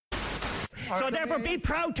So therefore be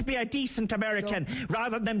proud to be a decent American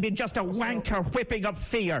rather than being just a wanker whipping up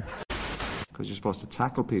fear. Because you're supposed to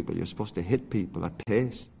tackle people, you're supposed to hit people at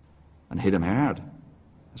pace and hit them hard.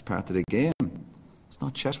 It's part of the game. It's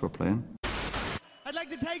not chess we're playing. I'd like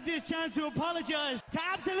to take this chance to apologise to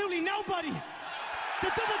absolutely nobody. The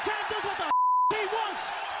double champ does what the he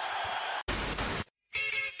wants.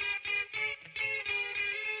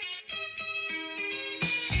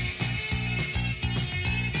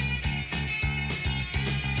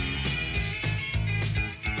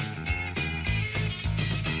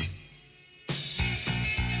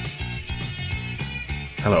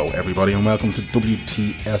 Hello everybody and welcome to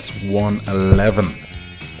WTS 111.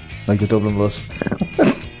 Like the Dublin bus.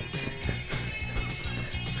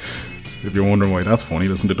 If you're wondering why that's funny,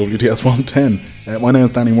 listen to WTS 110. My name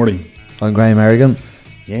is Danny Murray. I'm Graham Merrigan.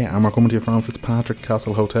 Yeah, and we're coming to you from Fitzpatrick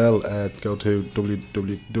Castle Hotel. Go to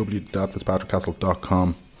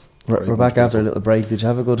www.fitzpatrickcastle.com. We're back after a little break. Did you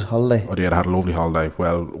have a good holiday? I did. I had a lovely holiday.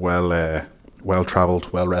 Well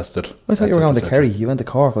travelled, well rested. I thought you were going to Kerry. You went to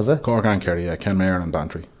Cork, was it? Cork and Kerry, yeah. Kenmare and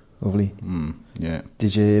Bantry. Lovely. Yeah.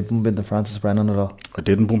 Did you bump into Francis Brennan at all? I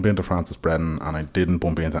didn't bump into Francis Brennan and I didn't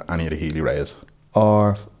bump into any of the Healy Rays.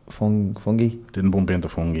 Or fungi? Didn't bump into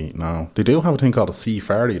fungi, no. They do have a thing called a sea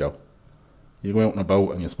ferry though. You go out on a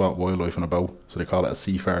boat and you spot wildlife on a boat, so they call it a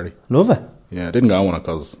sea ferry. Love it. Yeah, I didn't go on it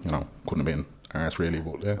because, couldn't have been arse really,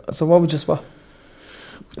 but yeah. So what would you spot?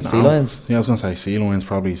 Sea lions? Yeah, I was going to say sea lions,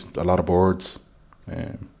 probably a lot of birds.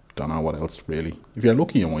 Don't know what else really. If you're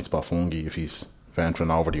lucky you might spot fungi if he's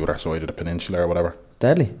venturing over the other side of the peninsula or whatever.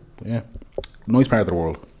 Deadly. Yeah. Nice part of the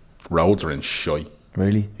world. Roads are in shite.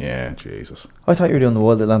 Really? Yeah, Jesus. I thought you were doing the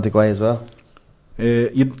World Atlantic Way as well.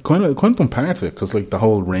 You'd kind of done part of it because like the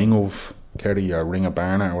whole ring of Kerry or ring of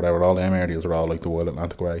Barna or whatever, all them areas are all like the World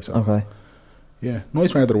Atlantic Way. So okay. Yeah,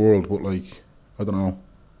 nice part of the world, but like I don't know.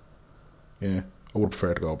 Yeah, I would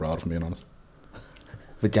prefer to go abroad if I'm being honest.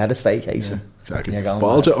 But you had a staycation. Yeah, exactly.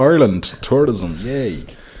 Fall back to Ireland, tourism, yay.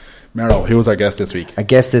 Mero, who was our guest this week? Our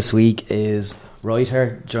guest this week is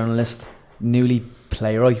writer, journalist, newly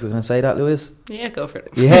playwright. We're going to say that, Louise? Yeah, go for it.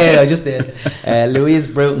 Yeah, I just did. Louise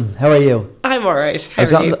Bruton, how are you? I'm alright. I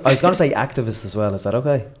was going to say activist as well. Is that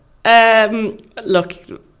okay? Look,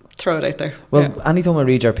 throw it out there. Well, anytime I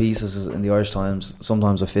read your pieces in the Irish Times,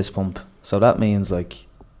 sometimes a fist pump. So that means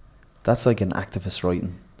that's like an activist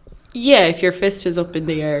writing. Yeah, if your fist is up in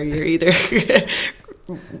the air, you're either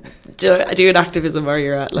doing activism or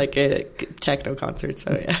you're at like a techno concert.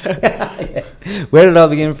 So yeah. Where did it all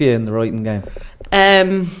begin for you in the writing game?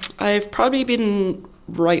 I've probably been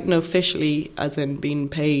writing officially, as in being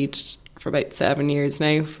paid, for about 7 years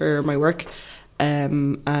now for my work.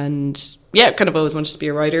 And yeah, kind of always wanted to be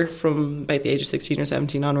a writer from about the age of 16 or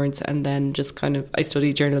 17 onwards, and then just I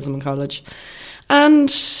studied journalism in college, and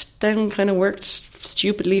then kind of worked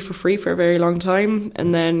stupidly for free for a very long time,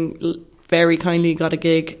 and then very kindly got a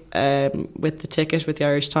gig with The Ticket with the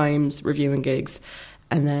Irish Times, reviewing gigs,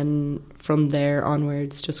 and then from there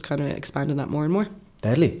onwards just kind of expanded that more and more.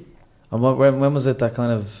 Deadly. And when was it that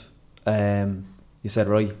kind of you said,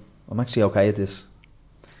 right, I'm actually okay at this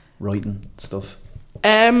writing stuff?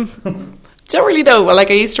 Don't really know. Well, I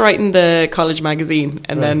used to write in the college magazine,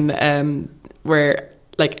 and then where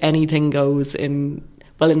anything goes in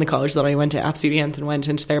the college that I went to, absolutely anything went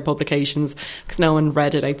into their publications because no one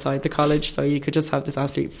read it outside the college, so you could just have this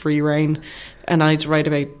absolute free reign. And I'd write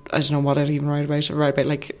about, I don't know what I'd even write about. I'd write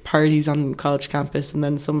about parties on college campus, and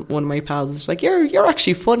then one of my pals was like, you're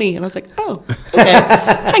actually funny, and I was like, oh, okay,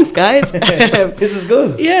 thanks guys. This is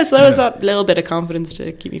good. Yeah, so that was that little bit of confidence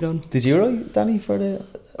to keep me going. Did you write, Danny, for the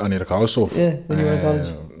any of the college stuff? Yeah, when you were in college.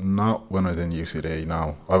 Not when I was in UCD.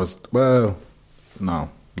 No, I was no.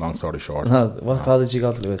 Long story short. What college did you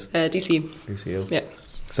go to, Lewis? DCU. Yeah.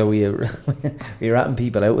 So were you ratting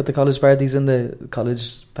people out with the college parties in the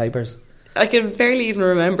college papers? I can barely even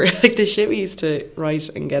remember. The shit we used to write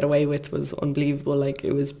and get away with was unbelievable.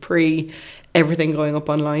 It was pre everything going up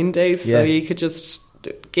online days, so you could just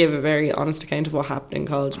give a very honest account of what happened in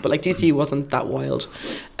college. But DCU wasn't that wild.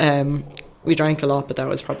 We drank a lot, but that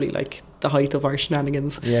was probably the height of our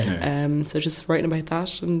shenanigans. Yeah. So just writing about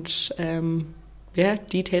that and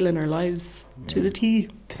detailing our lives to the T.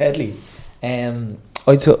 Deadly. I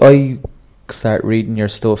start reading your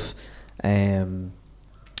stuff. I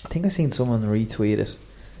think I seen someone retweet it,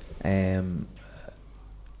 and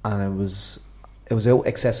it was out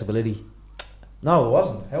accessibility. No, it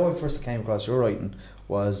wasn't. How I first came across your writing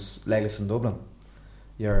was Legless in Dublin,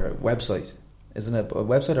 your website. Isn't it a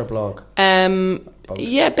website or blog? Both.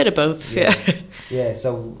 Yeah, a bit of both. Yeah. Yeah.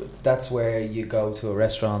 So that's where you go to a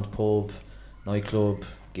restaurant, pub, nightclub,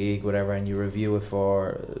 gig, whatever, and you review it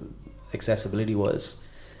for accessibility was.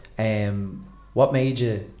 What made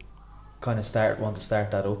you kind of want to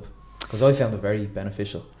start that up? Because I found it very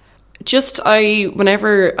beneficial.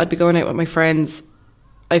 Whenever I'd be going out with my friends,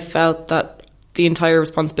 I felt that the entire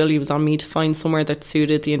responsibility was on me to find somewhere that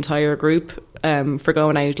suited the entire group for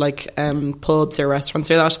going out, like pubs or restaurants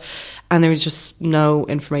or that. And there was just no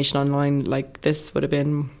information online. Like, this would have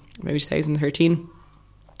been maybe 2013.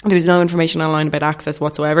 There was no information online about access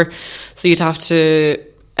whatsoever. So you'd have to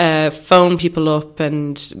phone people up,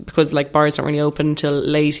 and because like bars don't really open until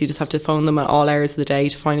late, you just have to phone them at all hours of the day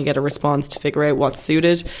to finally get a response to figure out what's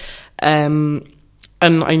suited. And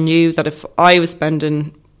I knew that if I was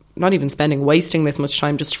wasting this much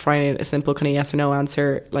time just to find out a simple kind of yes or no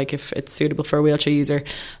answer, like if it's suitable for a wheelchair user,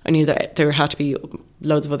 I knew that there had to be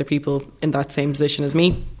loads of other people in that same position as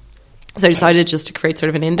me. So I decided just to create sort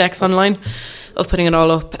of an index online of putting it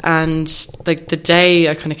all up. And like the day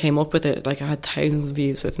I kind of came up with it, like I had thousands of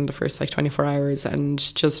views within the first like 24 hours. And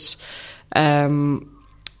just, I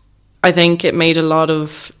think it made a lot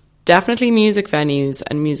of definitely music venues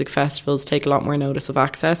and music festivals take a lot more notice of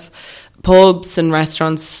access. Pubs and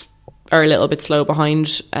restaurants are a little bit slow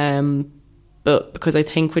behind. But because I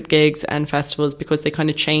think with gigs and festivals, because they kind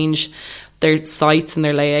of change their sites and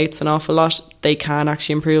their layouts an awful lot, they can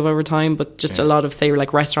actually improve over time. But just a lot of, say,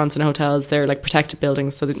 like restaurants and hotels, they're like protected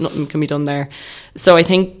buildings, so that nothing can be done there. So I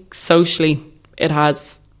think socially it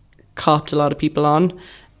has copped a lot of people on,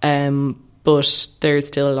 but there's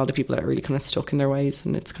still a lot of people that are really kind of stuck in their ways,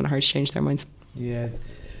 and it's kind of hard to change their minds. Yeah,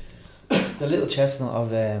 the Little Chestnut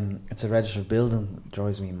of it's a registered building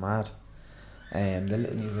drives me mad. The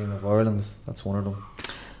Little Museum of Ireland, that's one of them.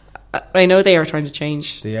 I know they are trying to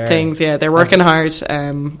change things. Yeah, they're working hard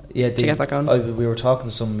to get that going. We were talking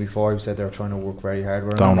to someone before who said they were trying to work very hard.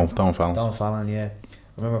 Donald Fallon. Donald Fallon, yeah. I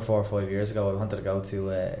remember 4 or 5 years ago I wanted to go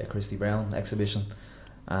to a Christy Brown exhibition,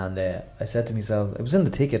 and I said to myself, it was in the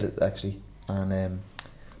ticket actually, and I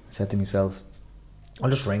said to myself, I'll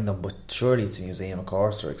just ring them, but surely it's a museum, of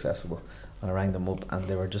course they're accessible. And I rang them up and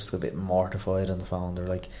they were just a bit mortified on the phone. They were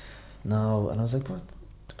like, no. And I was like, but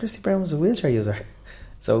Christy Brown was a wheelchair user,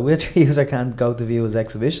 so a wheelchair user can't go to view his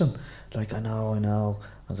exhibition. They're like, I know.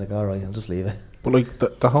 I was like, alright, I'll just leave it. But like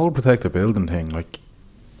the whole protected building thing, like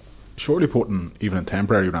surely putting even a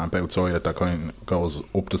temporary ramp outside it that kind of goes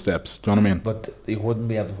up the steps, do you know what I mean? But you wouldn't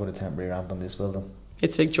be able to put a temporary ramp on this building.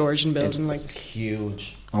 It's a big Georgian building. It's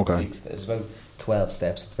huge. Okay. There's about 12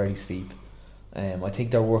 steps. It's very steep. I think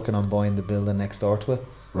they're working on buying the building next door to it.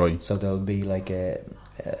 Right. So there'll be like a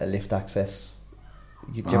lift access.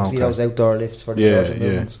 You ever see those outdoor lifts for the Georgian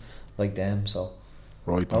buildings? Like them, so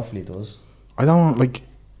right. Hopefully it does. I don't like.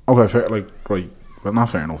 Okay, fair, like right. Well, not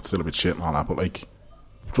fair enough. It's still a bit shit and all that, but like,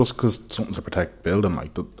 just because something's a protected building,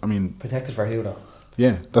 like, I mean, protected for who though?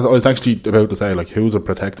 Yeah, that's, I was actually about to say, like, who's it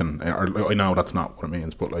protecting? Or, I know that's not what it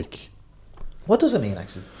means, but like, what does it mean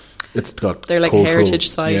actually? It's got they're like a heritage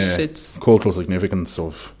site. Yeah, it's cultural significance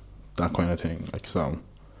of that kind of thing. Like, so,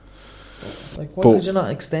 like, what could you not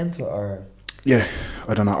extend to it, or? Yeah,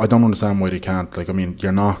 I don't know. I don't understand why they can't. Like, I mean,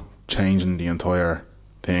 you're not changing the entire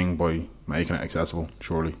thing by making it accessible,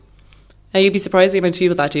 surely. You'd be surprised the amount of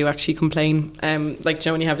people that do actually complain. Like, do you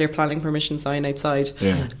know, when you have their planning permission sign outside?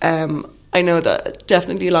 Yeah. I know that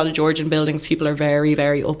definitely a lot of Georgian buildings, people are very,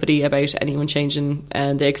 very uppity about anyone changing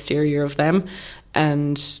the exterior of them.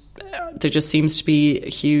 And there just seems to be a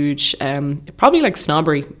huge, probably like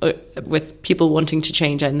snobbery with people wanting to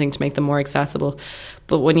change anything to make them more accessible.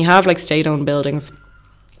 But when you have like state-owned buildings,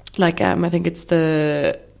 like I think it's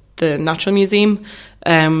the Natural Museum,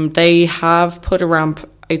 they have put a ramp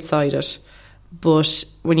outside it, but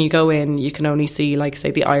when you go in you can only see, like,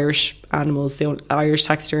 say, the Irish animals, the Irish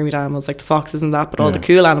taxidermied animals, like the foxes and that, but all the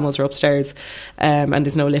cool animals are upstairs, and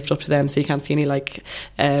there's no lift up to them, so you can't see any like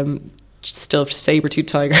stuffed saber-toothed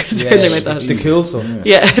tigers or anything like that. The cool stuff.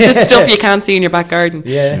 Yeah, the stuff you can't see in your back garden.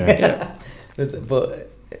 Yeah.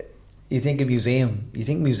 But you think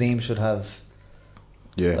museums should have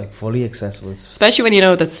like fully accessible, especially when you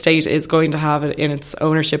know that the state is going to have it in its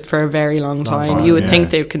ownership for a very long time. You would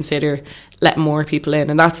think they'd consider letting more people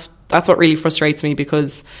in, and that's what really frustrates me,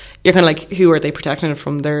 because you're kind of like, who are they protecting it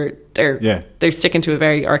from? They're sticking to a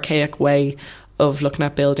very archaic way of looking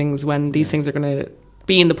at buildings when these things are going to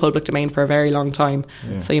be in the public domain for a very long time.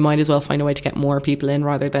 So you might as well find a way to get more people in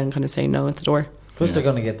rather than kind of say no at the door. Plus they're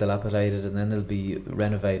going to get dilapidated and then they'll be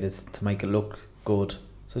renovated to make it look good.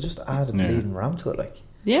 So just add a bleeding ramp to it, like.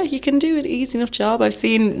 Yeah, you can do an easy enough job. I've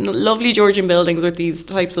seen lovely Georgian buildings with these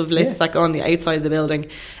types of lifts that go on the outside of the building,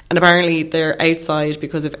 and apparently they're outside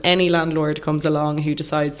because if any landlord comes along who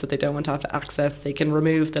decides that they don't want to have access, they can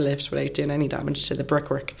remove the lift without doing any damage to the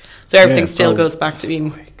brickwork. So everything still goes back to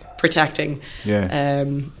being protecting. Yeah.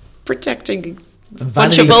 Protecting a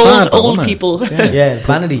bunch Vanity of is old bad, though, isn't it? people. Yeah,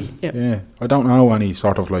 vanity. Yeah, I don't know any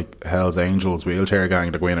sort of like Hell's Angels wheelchair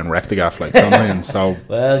gang to go in and wreck the gaff like sometimes. So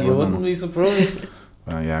Well, you wouldn't be surprised.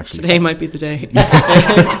 well, yeah, actually. Today might be the day.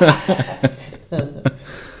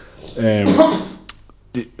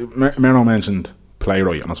 Merno mentioned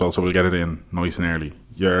playwright, and I suppose so we'll get it in nice and early.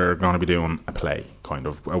 You're going to be doing a play, kind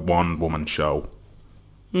of a one-woman show.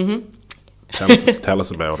 Mm-hmm. Tell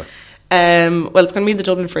us about it. Well, it's going to be the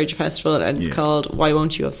Dublin Fringe Festival, and it's Yeah. called Why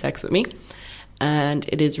Won't You Have Sex With Me? And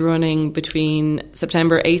it is running between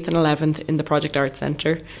September 8th and 11th in the Project Arts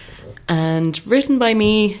Centre. And written by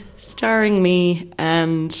me, starring me,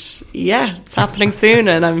 and yeah, it's happening soon.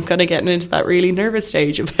 And I'm kind of getting into that really nervous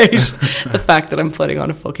stage about the fact that I'm putting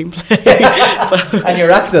on a fucking play. And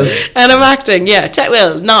you're acting. And I'm acting, yeah.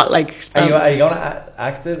 Well, not like... Are you going to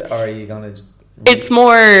act it, or are you going to... It's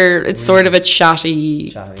sort of a chatty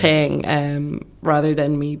Chatty. thing, rather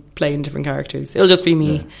than me playing different characters. It'll just be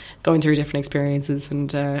me going through different experiences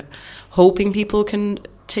and hoping people can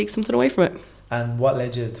take something away from it. And what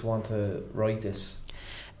led you to want to write this?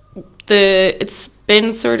 It's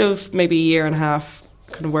been sort of maybe a year and a half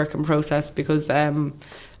kind of work in process, because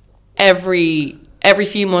every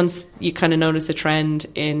few months you kind of notice a trend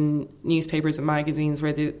in newspapers and magazines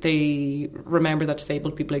where they remember that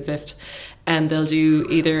disabled people exist, and they'll do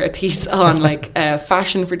either a piece on like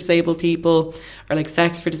fashion for disabled people, or like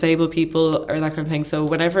sex for disabled people, or that kind of thing. So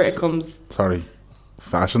whenever it comes... Sorry.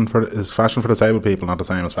 Fashion for disabled people not the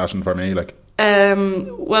same as fashion for me? Like,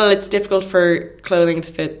 well, it's difficult for clothing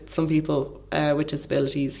to fit some people with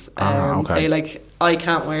disabilities. Okay. Say, like, I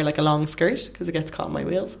can't wear like a long skirt because it gets caught in my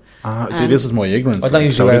wheels. see, this is my ignorance. I thought you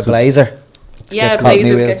usually So wear a this is- blazer. Yeah, Gets caught in the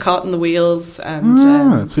blazers get wheels. caught in the wheels,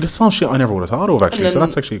 and See, this sounds shit I never would have thought of, actually. And So then-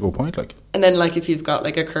 that's actually a good point. Like, and then like if you've got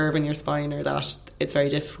like a curve in your spine or that, it's very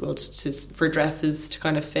difficult for dresses to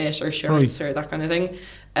kind of fit, or shirts or that kind of thing.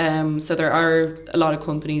 So there are a lot of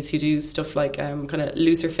companies who do stuff like kind of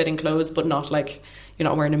looser fitting clothes, but not like you're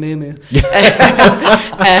not wearing a muumuu.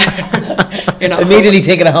 You're not Immediately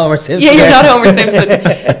thinking of Homer Simpson. Yeah, you're there. not Homer Simpson.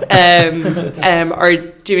 Or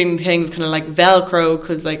doing things kind of like Velcro,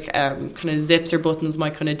 because like kind of zips or buttons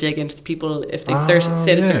might kind of dig into people if they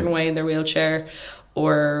sit a certain way in their wheelchair.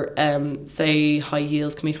 Or say high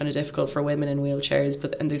heels can be kind of difficult for women in wheelchairs,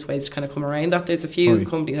 and there's ways to kind of come around that. There's a few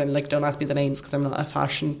companies, and like don't ask me the names because I'm not a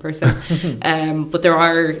fashion person, but there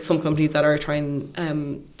are some companies that are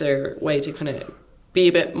trying their way to kind of be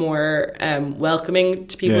a bit more welcoming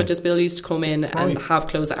to people with disabilities to come in and have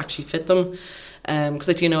clothes that actually fit them. Because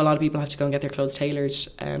I do know a lot of people have to go and get their clothes tailored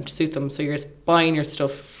to suit them. So you're just buying your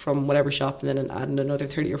stuff from whatever shop and then adding another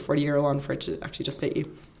 30 or 40 euro on for it to actually just fit you.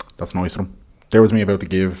 that's nice of them. There was me about to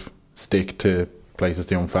give stick to places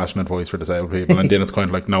doing fashion advice for disabled people, and then it's kind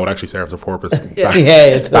of like, no, it actually serves a purpose.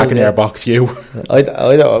 Yeah. Back in their box, you. I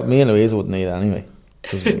don't, me and Louise wouldn't need it anyway,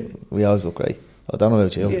 because we always look great. I don't know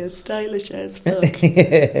about you. Yeah, stylish as fuck.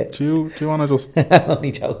 Do you want to just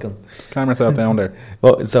Only joking. calm yourself down there?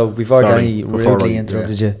 Well, so before Sorry, Danny before rudely I-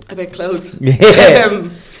 interrupted you. About clothes. Yeah.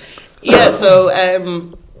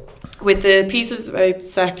 So with the pieces about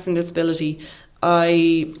sex and disability,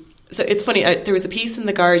 so it's funny, there was a piece in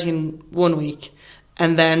The Guardian one week,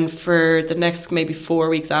 and then for the next maybe 4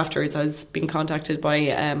 weeks afterwards, I was being contacted by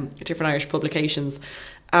different Irish publications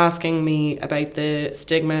asking me about the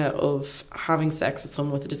stigma of having sex with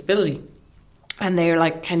someone with a disability. And they're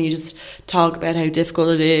like, can you just talk about how difficult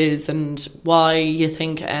it is and why you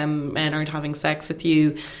think men aren't having sex with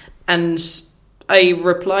you? And I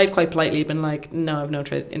replied quite politely, been like, no, I've no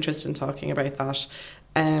interest in talking about that.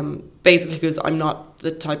 Basically because I'm not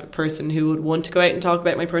the type of person who would want to go out and talk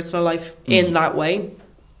about my personal life in that way.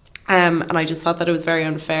 And I just thought that it was very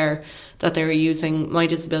unfair that they were using my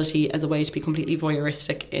disability as a way to be completely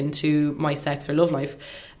voyeuristic into my sex or love life,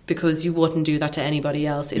 because you wouldn't do that to anybody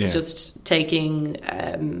else. It's just taking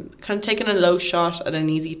a low shot at an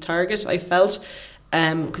easy target, I felt,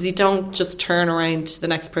 because you don't just turn around to the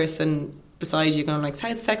next person beside you going like,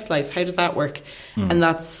 how's sex life? How does that work? And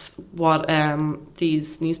that's what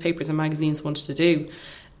these newspapers and magazines wanted to do.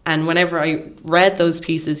 And whenever I read those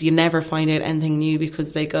pieces, you never find out anything new,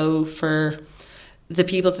 because they go for the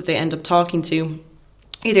people that they end up talking to.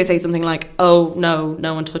 Either say something like, oh,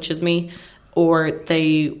 no one touches me, or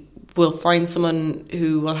they will find someone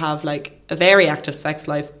who will have like a very active sex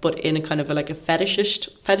life, but in a kind of a fetishist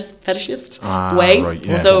way. Right,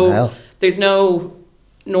 yeah. So there's no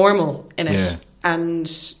normal in it. Yeah.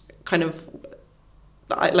 And kind of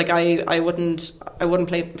I wouldn't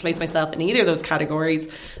place myself in either of those categories,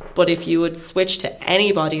 but if you would switch to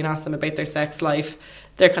anybody and ask them about their sex life,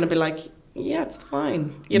 they're kind of be like, yeah, it's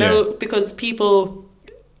fine. You know, because people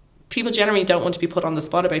generally don't want to be put on the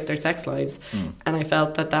spot about their sex lives. And I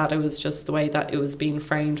felt that it was just the way that it was being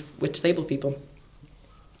framed with disabled people.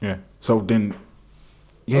 Yeah. So then,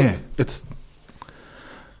 yeah, it's...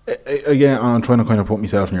 Again, I'm trying to kind of put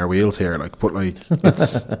myself in your wheels here, like, but like,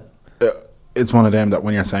 it's one of them that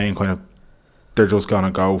when you're saying kind of, they're just going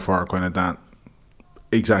to go for kind of that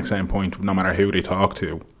exact same point, no matter who they talk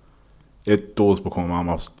to, it does become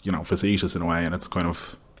almost, you know, facetious in a way, and it's kind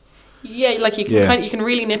of... Yeah, like you can you can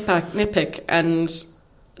really nitpick, and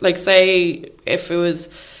like say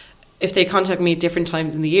if they contact me at different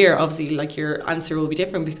times in the year, obviously like your answer will be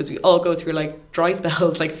different because we all go through like dry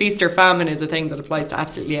spells. Like feast or famine is a thing that applies to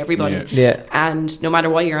absolutely everybody. Yeah. And no matter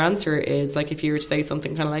what your answer is, like if you were to say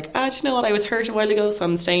something kind of like, do you know what, I was hurt a while ago, so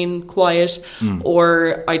I'm staying quiet,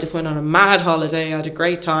 or I just went on a mad holiday, I had a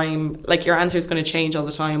great time, like your answer is going to change all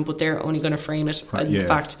the time, but they're only going to frame it in the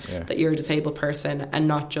fact that you're a disabled person and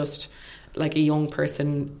not just like a young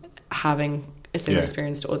person having a similar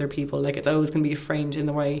experience to other people. Like it's always going to be framed in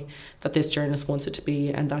the way that this journalist wants it to be,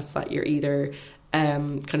 and that's that you're either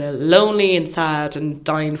kind of lonely and sad and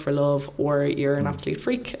dying for love, or you're an absolute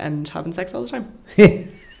freak and having sex all the time.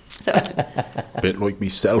 So. A bit like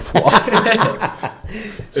myself.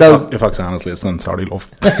 So if Oksana's listening, sorry love.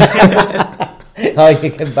 Oh,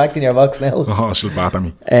 you came back in your box now. Oh, she'll batter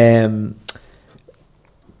me.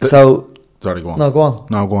 So sorry, go on. No, go on.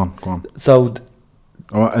 No, go on. So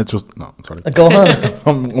it's just no. Sorry. Go on.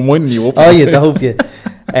 I'm winding you up. Oh, you hope you.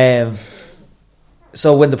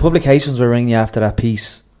 So when the publications were ringing you after that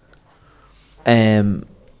piece, how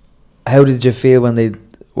did you feel when they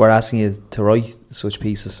were asking you to write such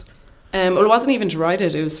pieces? Well, it wasn't even to write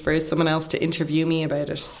it; it was for someone else to interview me about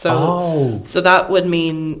it. So that would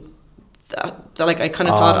mean that like I kind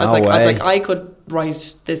of thought I was like I could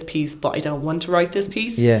write this piece, but I don't want to write this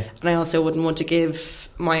piece. Yeah, and I also wouldn't want to give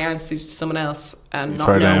my answers to someone else and not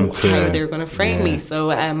for know how they're going to frame me. So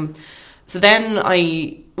then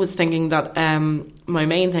I was thinking that my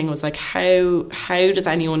main thing was like, how does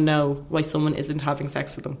anyone know why someone isn't having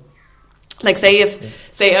sex with them? Like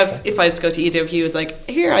if I was to go to either of you, it's like,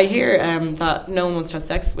 I hear that no one wants to have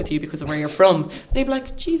sex with you because of where you're from. They'd be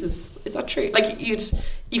like, Jesus, is that true? Like you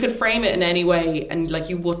could frame it in any way, and like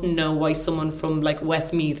you wouldn't know why someone from like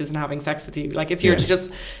Westmeath isn't having sex with you. Like if you were to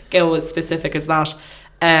just go as specific as that.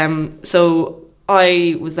 So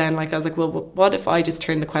I was like, well, what if I just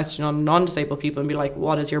turn the question on non-disabled people and be like,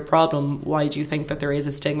 what is your problem? Why do you think that there is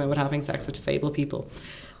a stigma with having sex with disabled people?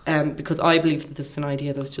 Because I believe that this is an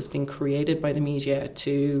idea that's just been created by the media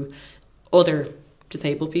to other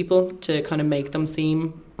disabled people to kind of make them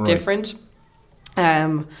seem different.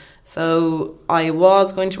 So I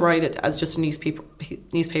was going to write it as just a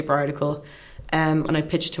newspaper article, and I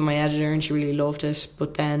pitched to my editor and she really loved it.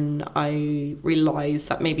 But then I realised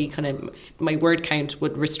that maybe kind of my word count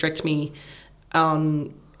would restrict me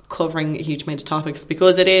on covering a huge amount of topics,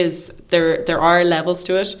 because it is there are levels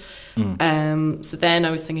to it. So then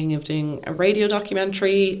I was thinking of doing a radio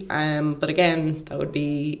documentary, but again that would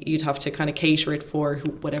be, you'd have to kind of cater it for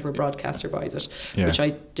whatever broadcaster buys it, which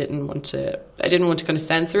I didn't want to kind of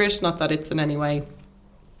censor it, not that it's in any way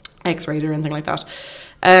X-rated or anything like that.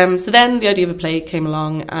 So then the idea of a play came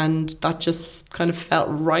along, and that just kind of felt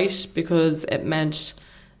right, because it meant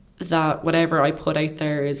that whatever I put out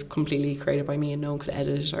there is completely created by me, and no one could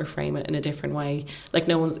edit it or frame it in a different way. Like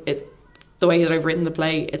the way that I've written the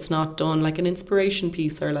play, it's not done like an inspiration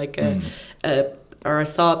piece or like a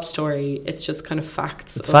sob story. It's just kind of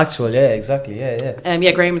facts. It's factual, yeah, exactly,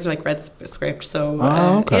 yeah. Graham has like read the script, so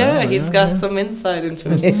he's got some insight into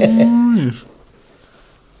it.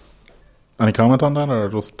 Any comment on that, or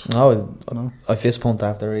just no? I fist pumped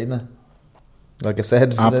after reading it. Like I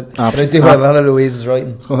said, but I do a lot of Louise's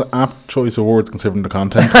writing. It's got an apt choice of words considering the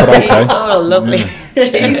content, but okay. Oh, lovely.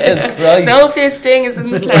 Jesus Christ. No fisting is in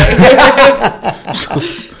the play.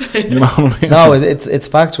 Just, you know what I mean? No, it's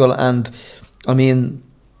factual, and I mean,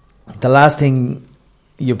 the last thing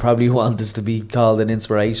you probably want is to be called an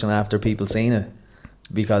inspiration after people seeing it,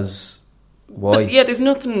 because why? But there's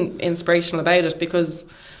nothing inspirational about it,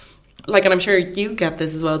 because like, and I'm sure you get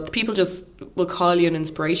this as well, people just will call you an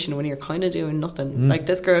inspiration when you're kind of doing nothing. Like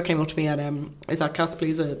this girl came up to me at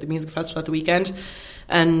Caspalooza, the music festival at the weekend,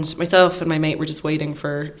 and myself and my mate were just waiting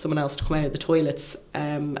for someone else to come out of the toilets,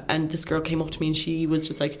 and this girl came up to me and she was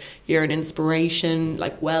just like, you're an inspiration,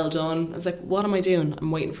 like, well done. I was like, what am I doing? I'm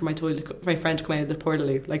waiting for my friend to come out of the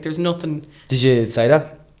portaloo. Like, there's nothing. Did you say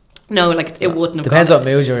that? No, like it wouldn't have. Depends what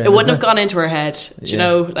mood you're in. It wouldn't have gone into her head. You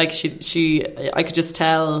know, like she I could just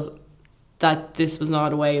tell that this was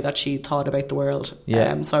not a way that she thought about the world.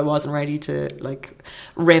 Yeah. So I wasn't ready to like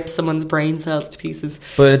rip someone's brain cells to pieces.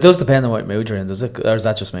 But it does depend on what mood you're in, does it? Or is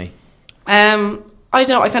that just me? I don't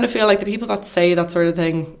know. I kind of feel like the people that say that sort of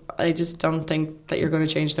thing, I just don't think that you're going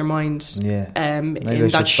to change their mind. Yeah. In I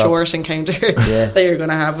that should short encounter Yeah. that you're going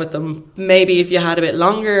to have with them. Maybe if you had a bit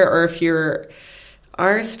longer, or if you're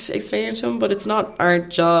arsed explaining to them, but it's not our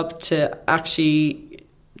job to actually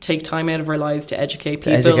take time out of our lives to educate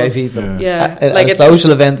people. Educate people. Yeah. At Like a it's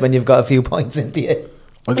social event when you've got a few points into you.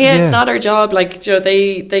 it's not our job. Like, you know,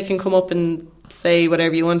 they can come up and say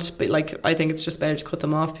whatever you want, but like, I think it's just better to cut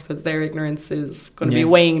them off, because their ignorance is going to be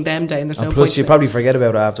weighing them down. There's And no plus, point. you probably forget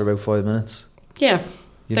about it after about 5 minutes. Yeah.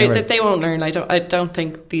 You They, never- they won't learn. I don't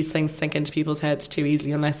think these things sink into people's heads too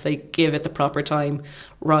easily unless they give it the proper time,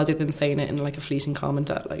 rather than saying it in like a fleeting comment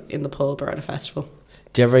at like in the pub or at a festival.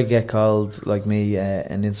 Do you ever get called, like me,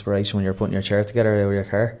 an inspiration when you're putting your chair together out of your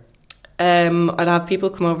car? I'd have people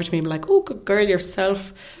come over to me and be like, "Oh, good girl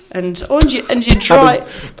yourself," and you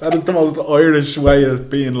drive. That is the most Irish way of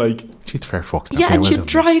being like, she's fair fucks. Yeah, and you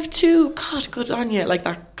drive too. God, good on you, like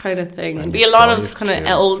that kind of thing. And be a lot of kind of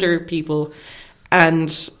older people,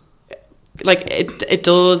 and like it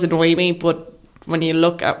does annoy me. But when you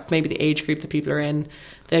look at maybe the age group that people are in,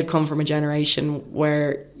 they'd come from a generation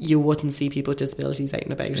where you wouldn't see people with disabilities out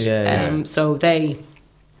and about. Yeah. So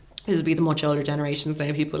this would be the much older generations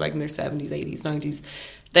now, people like in their 70s, 80s, 90s.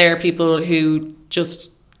 They're people who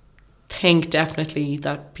just think definitely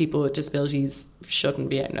that people with disabilities shouldn't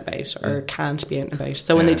be out and about or can't be out and about.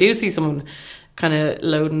 So when they do see someone kind of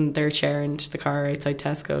loading their chair into the car outside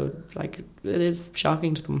Tesco, like, it is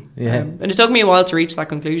shocking to them. Yeah. And it took me a while to reach that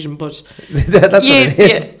conclusion, but That's what it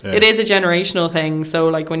is. it is a generational thing. So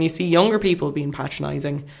like when you see younger people being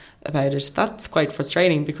patronising about it, that's quite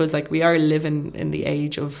frustrating, because like we are living in the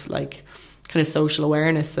age of like kind of social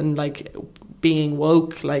awareness and like being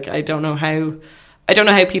woke. Like I don't know how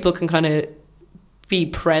people can kind of be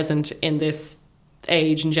present in this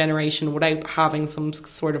age and generation without having some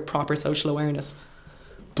sort of proper social awareness.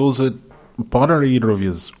 Does it bother either of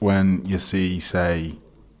you when you see, say,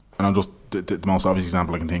 and I'm just the most obvious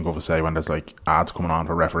example I can think of is, say, when there's like ads coming on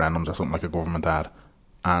for referendums or something, like a government ad,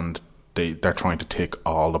 and they're trying to tick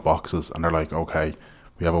all the boxes, and they're like, okay,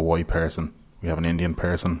 we have a white person, we have an Indian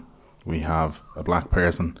person, we have a black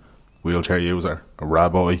person, wheelchair user, a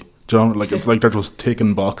rabbi. Do you know, like, it's like they're just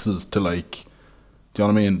ticking boxes to, like, do you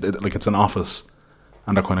know what I mean? Like it's an office,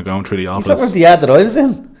 and they're kind of going through the office. That was the ad that I was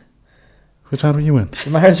in. Which ad were you in? The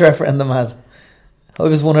marriage referendum ad. I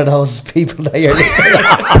was one of those people that you're listening.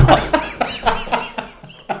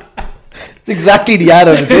 It's exactly the ad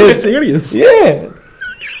I was in. Serious? Yeah.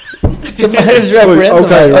 The marriage referendum.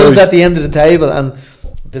 Okay, I was right. at the end of the table, and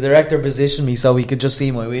the director positioned me so he could just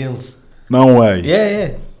see my wheels. No way.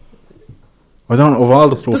 Yeah. I don't know, of all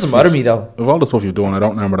the stuff. Doesn't bother me though. Of all the stuff you've done, I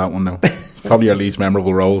don't remember that one now. It's probably your least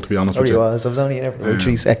memorable role, to be honest with Probably you. was. I was only in there for about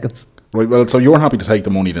 3 seconds. Right, well, so you're happy to take the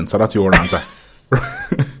money then, so that's your answer.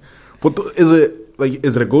 But is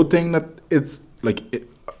it a good thing that it's like,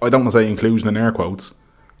 I don't want to say inclusion in air quotes,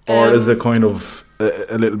 or is it kind of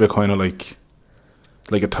a little bit kind of like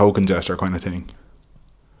a token gesture kind of thing?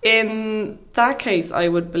 In that case, I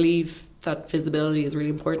would believe that visibility is really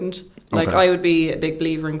important. Like, Okay. I would be a big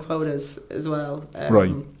believer in quotas as well.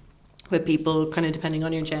 Right. With people, kind of depending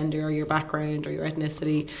on your gender or your background or your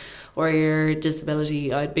ethnicity or your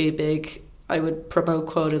disability, I would promote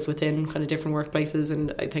quotas within kind of different workplaces,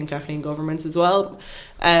 and I think definitely in governments as well.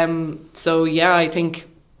 So yeah, I think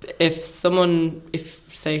if we'll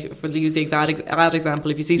use the exact ad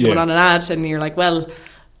example, if you see someone on an ad and you're like, well,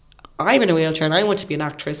 I'm in a wheelchair and I want to be an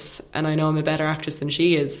actress and I know I'm a better actress than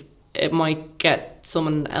she is, it might get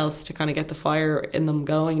someone else to kind of get the fire in them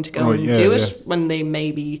going to go do it when they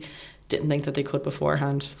maybe didn't think that they could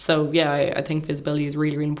beforehand. So yeah, I think visibility is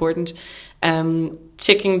really, really important.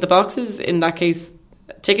 Ticking the boxes in that case,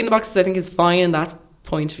 I think is fine in that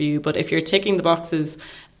point of view, but if you're ticking the boxes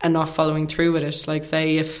and not following through with it, like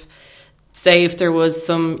say if there was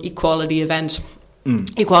some equality event,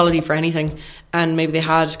 equality for anything, and maybe they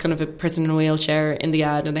had kind of a person in a wheelchair in the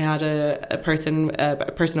ad and they had a person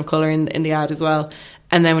of colour in the ad as well,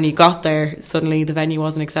 and then when you got there, suddenly the venue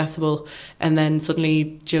wasn't accessible, and then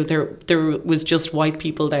suddenly, you know, there was just white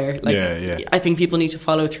people there. Like, I think people need to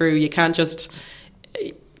follow through. You can't just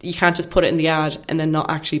put it in the ad and then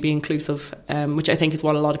not actually be inclusive, which I think is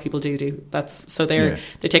what a lot of people do. They're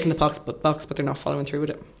taking the box, but they're not following through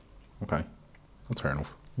with it. Okay, that's fair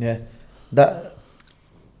enough. Yeah, that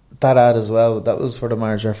ad as well. That was for the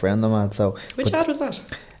marriage referendum ad. So which ad was that?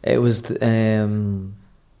 It was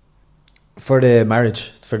For the marriage,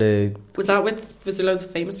 for the Was there loads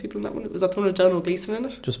of famous people in that one? Was that the one with Donald Gleeson in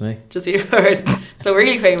it? just me. Just you heard. So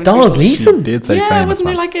really famous Donald people. Gleeson. She did say Yeah, famous wasn't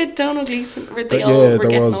man. there like a Donald Gleeson where they Yeah, all were there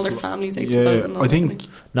getting was. all their families out to Yeah, vote and all I that, think- wasn't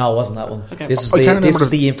No, it wasn't that one. Okay. This was I can't remember this was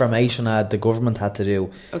the- the information ad the government had to do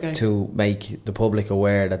Okay. to make the public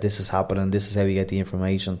aware that this is happening. This is how you get the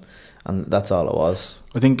information, and that's all it was.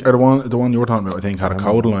 I think the one you were talking about, I think, had a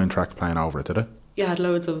Codaline track playing over it, did it? Yeah, had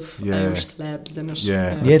loads of Yeah. Irish celebs in it.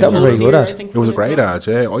 Yeah. Yeah, that was very good ad. It was a great ad,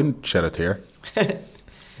 yeah. I didn't shed a tear.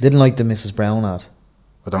 Didn't like the Mrs. Brown ad.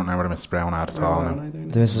 I don't remember the Mrs. Brown ad at all now.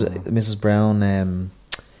 The Mrs. Brown.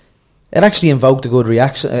 It actually evoked a good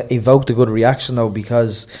reaction though,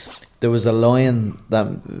 because there was a line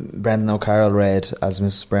that Brendan O'Carroll read as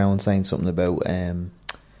Mrs. Brown saying something about a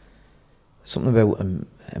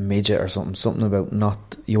midget or something about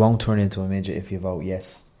not, you won't turn into a midget if you vote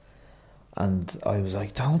yes. And I was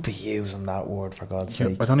like, don't be using that word, for God's Yeah,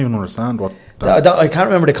 sake. I don't even understand what. I can't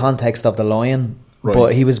remember the context of the line, Right.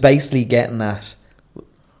 but he was basically getting at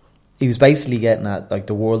like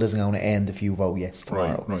the world isn't going to end if you vote yes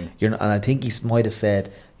tomorrow. Right. You're not, and I think he might have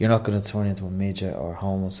said you're not going to turn into a midget, or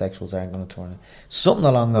homosexuals aren't going to turn something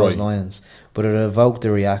along those Right. lines. But it evoked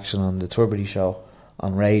a reaction on the Turbiddy show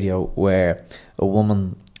on radio, where a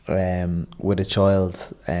woman with a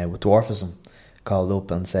child with dwarfism called up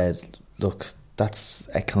and said, "Look, that's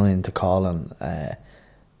akin to calling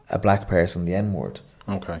a black person the N-word."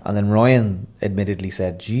 Okay. And then Ryan admittedly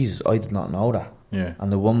said, "Jesus, I did not know that." Yeah.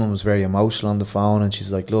 And the woman was very emotional on the phone, and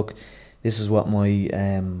she's like, "Look, this is what my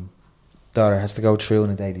daughter has to go through on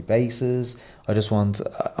a daily basis.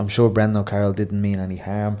 I'm sure Brendan O'Carroll didn't mean any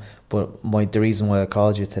harm, but the reason why I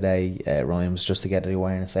called you today, Ryan, was just to get the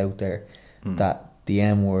awareness out there that the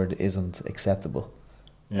M-word isn't acceptable."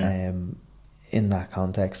 Yeah. In that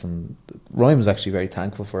context, and Ryan was actually very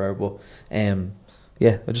thankful for her. But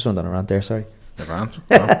yeah, I just went on a rant there. Sorry. The rant.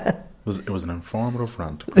 It was an informative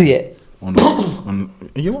rant. Yeah, Are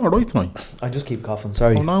you all right tonight? I just keep coughing.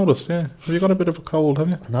 Sorry. I noticed, yeah. Have you got a bit of a cold, have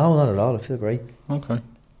you? No, not at all. I feel great. Okay.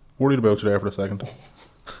 Worried about you there for a second.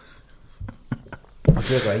 I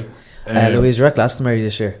feel great. Louise, you're at Glastonbury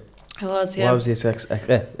this year. I was, yeah. What was the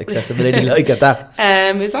accessibility like at that?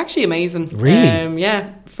 It was actually amazing. Really?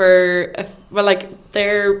 Yeah.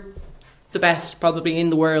 They're the best probably in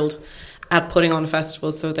the world at putting on a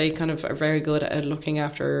festival, so they kind of are very good at looking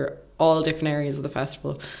after all different areas of the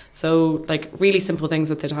festival. So like really simple things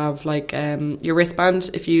that they'd have, like your wristband.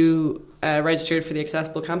 If you registered for the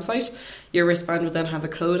accessible campsite, your wristband would then have a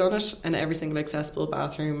code on it, and every single accessible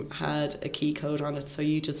bathroom had a key code on it, so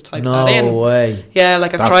you just type that in. No way. Yeah,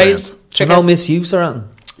 like I've That's tried. brilliant. So no misuse or anything?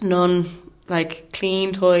 None. Like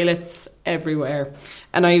clean toilets everywhere.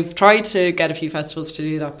 And I've tried to get a few festivals to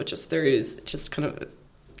do that, but there is kind of,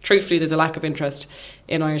 truthfully, there's a lack of interest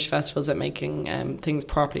in Irish festivals at making things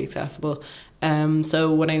properly accessible.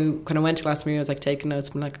 So when I kind of went to Glastonbury, I was like taking notes.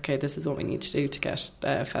 I'm like, okay, this is what we need to do to get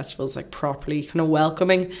festivals like properly kind of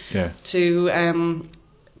welcoming to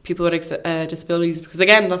people with disabilities, because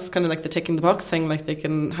again, that's kind of like the ticking the box thing. Like they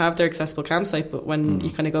can have their accessible campsite, but when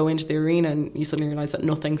you kind of go into the arena and you suddenly realise that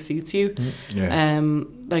nothing suits you,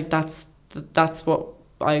 like that's what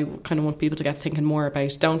I kind of want people to get thinking more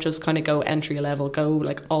about. Don't just kind of go entry level, go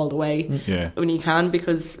like all the way when you can,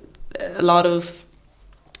 because a lot of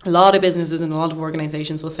businesses and a lot of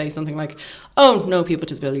organisations will say something like, "Oh no, people with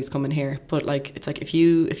disabilities come in here," but like it's like if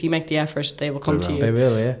you make the effort, they will come to you. They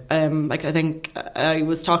will, yeah. Like I think I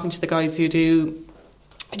was talking to the guys who do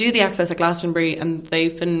the access at Glastonbury, and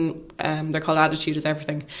they've been they're called Attitude is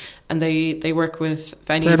Everything, and they work with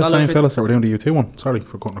venues They're the all same over. fellas that were doing the U2 one. Sorry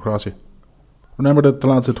for cutting across you. Remember the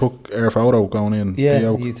lads that took Air Photo going in? Yeah, the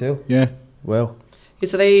Oak? you too. Yeah. Well, Yeah,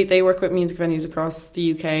 so they work with music venues across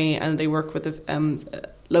the UK, and they work with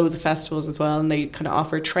loads of festivals as well, and they kind of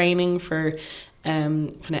offer training for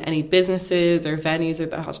kind of any businesses or venues or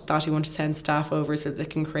that you want to send staff over, so that they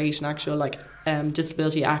can create an actual like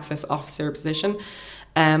disability access officer position.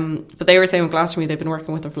 But they were saying with Glastonbury, they've been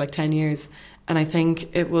working with them for like 10 years. And I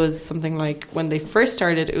think it was something like when they first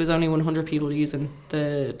started, it was only 100 people using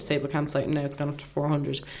the disabled campsite, and now it's gone up to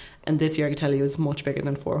 400. And this year, I can tell you, it was much bigger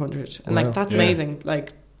than 400. And like that's amazing.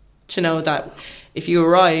 Like to know that if you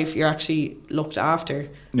arrive, you're actually looked after,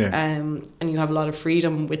 and you have a lot of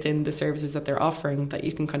freedom within the services that they're offering, that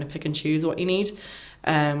you can kind of pick and choose what you need.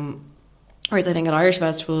 Whereas I think at Irish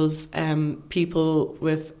festivals, people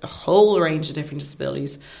with a whole range of different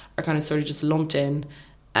disabilities are kind of sort of just lumped in,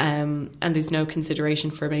 and there's no consideration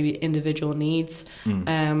for maybe individual needs.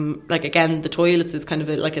 Like again, the toilets is kind of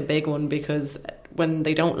like a big one, because when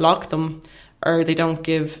they don't lock them or they don't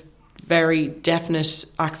give very definite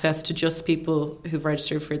access to just people who've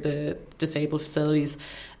registered for the disabled facilities,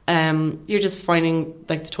 you're just finding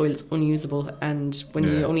like the toilet's unusable, and when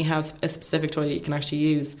you only have a specific toilet you can actually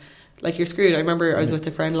use, like, you're screwed. I remember I was with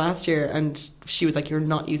a friend last year and she was like, you're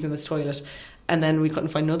not using this toilet, and then we couldn't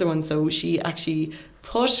find another one, so she actually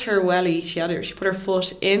put her welly, she put her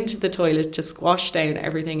foot into the toilet to squash down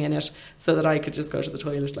everything in it so that I could just go to the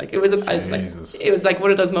toilet. Like, it was like one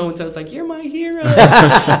of those moments I was like, you're my hero.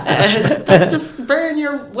 Let's just burn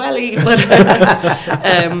your welly. But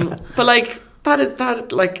like,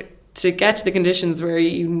 that like, to get to the conditions where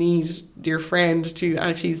you need your friend to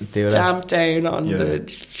actually stamp down on the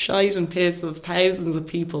shite and piss of thousands of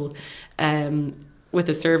people, with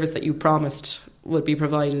a service that you promised would be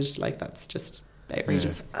provided, like, that's just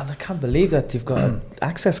outrageous. And I can't believe that you've got an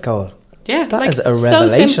access code. Yeah, that like, is a revelation.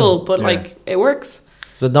 So simple, but like, it works.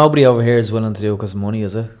 So nobody over here is willing to do it because of money,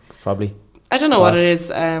 is it? Probably. I don't know what it is.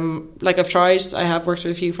 Like, I've tried. I have worked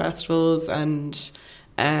with a few festivals, and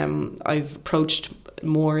I've approached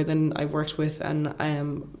more than I've worked with, and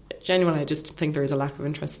genuinely, I just think there is a lack of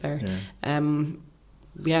interest there.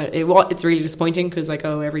 It's really disappointing because I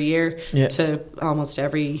go every year to almost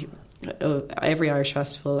every Irish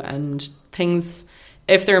festival, and things,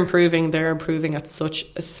 if they're improving at such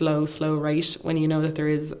a slow rate, when you know that there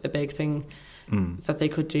is a big thing that they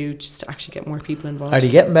could do just to actually get more people involved. Are they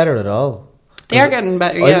getting better at all? They are getting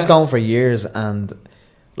better. I was going for years, and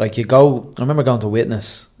like, I remember going to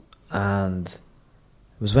Witness, and it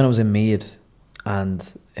was when I was in Meath, and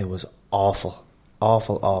it was awful. I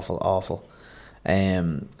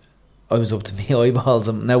was up to my eyeballs,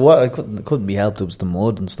 and now what, I couldn't be helped. It was the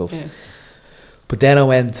mud and stuff. Yeah. But then I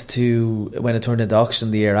went to, when it turned into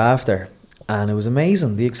auction the year after, and it was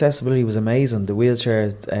amazing. The accessibility was amazing. The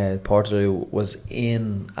wheelchair portal was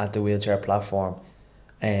in at the wheelchair platform,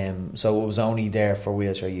 so it was only there for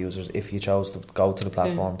wheelchair users if you chose to go to the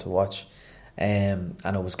platform to watch, and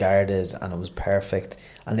it was guarded and it was perfect.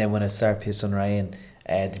 And then when it started pissing rain,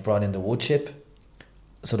 they brought in the wood chip.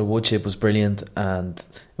 So the wood chip was brilliant, and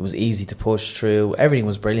it was easy to push through. Everything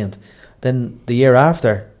was brilliant. Then the year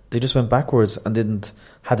after, they just went backwards and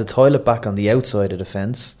had the toilet back on the outside of the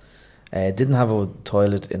fence. Didn't have a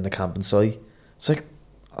toilet in the camping site. It's like,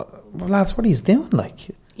 well, lads, what are you doing?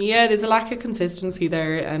 Like, yeah, there's a lack of consistency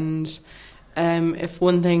there, and if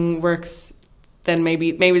one thing works, then maybe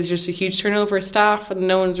it's just a huge turnover of staff, and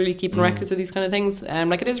no one's really keeping records of these kind of things.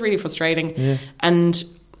 Like, it is really frustrating, and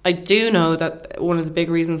I do know that one of the big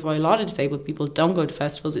reasons why a lot of disabled people don't go to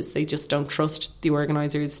festivals is they just don't trust the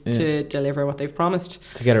organisers to deliver what they've promised.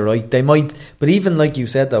 To get it right. They might, but even like you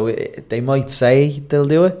said though, they might say they'll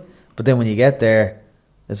do it, but then when you get there,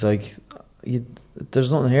 it's like,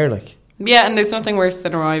 there's nothing here, like. Yeah, and there's nothing worse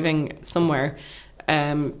than arriving somewhere,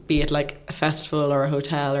 be it like a festival or a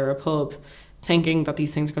hotel or a pub, thinking that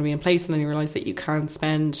these things are going to be in place, and then you realise that you can't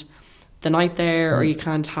spend the night there or you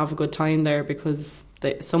can't have a good time there because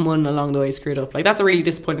someone along the way screwed up. Like, that's a really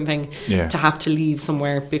disappointing thing, to have to leave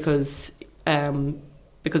somewhere because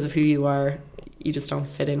of who you are. You just don't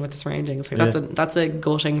fit in with the surroundings. Like, that's a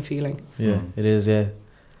gutting feeling. Yeah, it is. Yeah,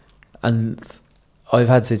 and I've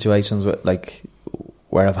had situations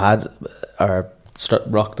where I've had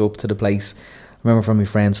rocked up to the place. I remember from my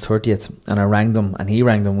friend's 30th, and I rang them, and he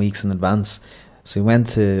rang them weeks in advance. So we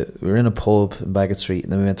were in a pub in Bagot Street,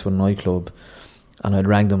 and then we went to a nightclub. And I'd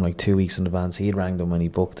rang them like 2 weeks in advance. He'd rang them when he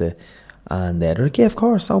booked it, and they're like, "Yeah, of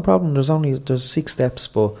course, no problem. There's 6 steps,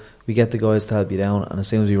 but we get the guys to help you down." And as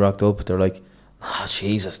soon as we rocked up, they're like, "Oh,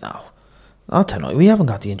 Jesus, no, not tonight. We haven't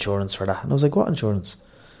got the insurance for that." And I was like, "What insurance?"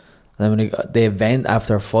 And then when they event,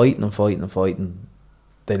 after fighting,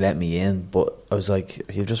 they let me in. But I was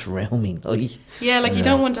like, "You just ruined me night." Yeah, like, you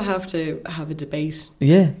don't want to have a debate.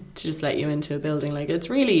 Yeah, to just let you into a building. Like, it's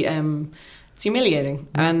really it's humiliating,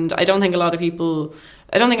 and I don't think a lot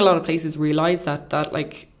of places realise that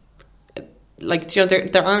like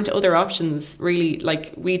there aren't other options really.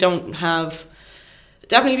 Like, we don't have,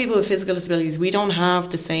 definitely people with physical disabilities, we don't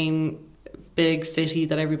have the same big city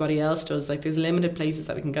that everybody else does. Like, there's limited places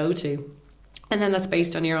that we can go to, and then that's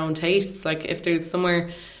based on your own tastes. Like, if there's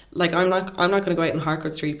somewhere, like, I'm not going to go out on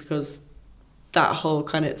Harcourt Street because that whole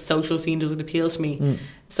kind of social scene doesn't appeal to me.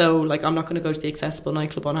 So, like, I'm not going to go to the accessible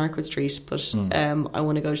nightclub on Harcourt Street, but I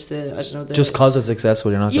want to go to the just because it's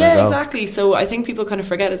accessible, you're not going to go. Yeah, exactly. So I think people kind of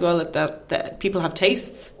forget as well that people have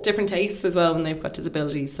different tastes as well when they've got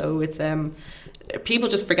disabilities. So it's people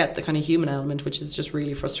just forget the kind of human element, which is just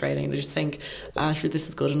really frustrating. They just think, sure, this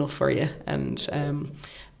is good enough for you, and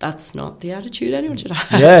that's not the attitude anyone should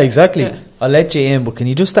have. Yeah, exactly. Yeah. I'll let you in, but can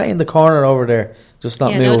you just stay in the corner over there? Just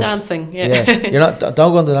not move. No dancing. Yeah. You're not. Don't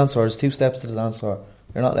go on the dance floor. There's 2 steps to the dance floor.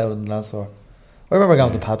 You're not allowed on the dance floor. I remember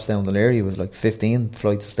going to Paps down the Leary with like 15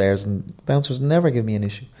 flights of stairs, and bouncers never give me an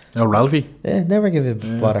issue. Oh, Ralphie? Yeah, never give a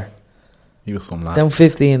bother. He was some lad. Down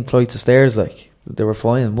 15 flights of stairs, like, they were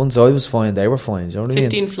fine. Once I was fine, they were fine. Do you know what I mean?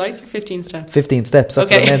 15 flights or 15 steps? 15 steps,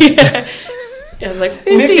 that's Okay. what I meant. Yeah, I was like,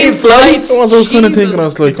 15 flights. I was kind of thinking, I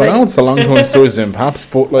was like, It's like- I know it's a long time to do in Paps,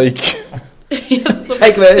 but like,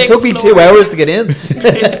 It took me 2 hours to get in.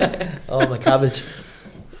 Oh, my cabbage.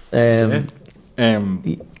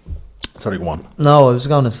 sorry, go on. No, I was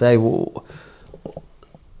going to say,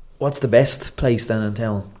 what's the best place then in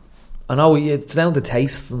town? I know it's down to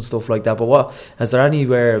tastes and stuff like that, but what is there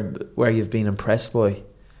anywhere where you've been impressed by?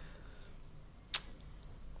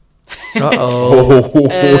 A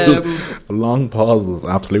long pause was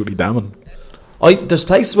absolutely damning. There's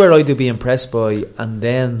places where I do be impressed by, and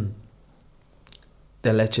then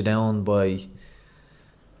they'll let you down by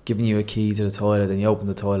giving you a key to the toilet, and you open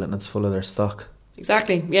the toilet and it's full of their stock.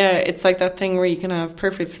 Exactly. Yeah, it's like that thing where you can have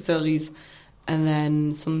perfect facilities and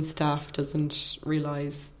then some staff doesn't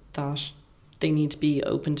realise that they need to be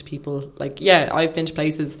open to people. Like, yeah, I've been to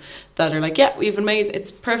places that are like, yeah, we've amazing,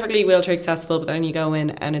 it's perfectly wheelchair accessible, but then you go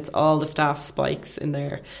in and it's all the staff spikes in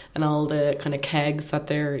there and all the kind of kegs that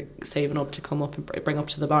they're saving up to come up and bring up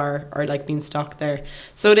to the bar are like being stocked there.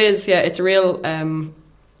 So it is, yeah, it's a real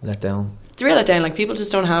Let down. it's a real letdown. Like, people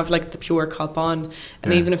just don't have like the pure cop on,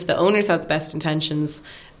 and even if the owners have the best intentions,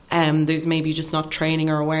 there's maybe just not training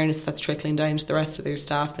or awareness that's trickling down to the rest of their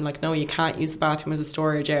staff, being like, no, you can't use the bathroom as a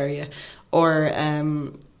storage area, or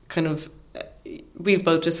kind of, we've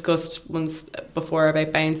both discussed once before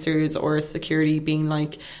about bouncers or security being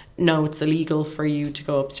like, no, it's illegal for you to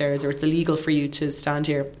go upstairs, or it's illegal for you to stand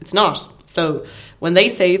here. It's not. So when they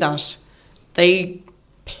say that, they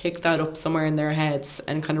pick that up somewhere in their heads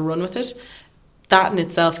and kind of run with it. That in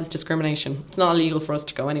itself is discrimination. It's not illegal for us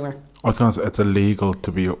to go anywhere. I was going to say, it's illegal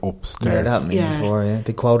to be Yeah, upstairs. that happened to me Yeah. before, yeah.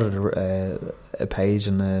 They quoted a page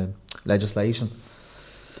in legislation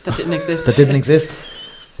That didn't exist. that didn't exist.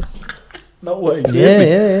 No way.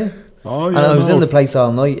 Yeah. Oh, And I was in the place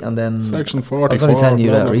all night, and then Section I was 44. only telling you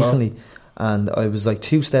blah, that blah, blah. recently, and I was like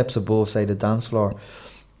 2 steps above, say, the dance floor,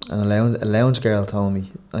 and a lounge girl told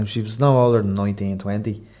me, and she was no older than 19,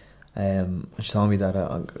 20, she told me that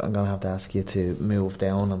I'm going to have to ask you to move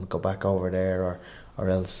down and go back over there, or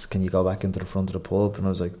else can you go back into the front of the pub? And I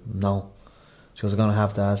was like, no. She was going to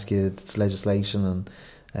have to ask you, it's legislation,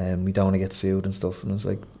 and we don't want to get sued and stuff. And I was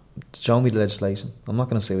like, show me the legislation. I'm not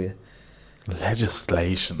going to sue you.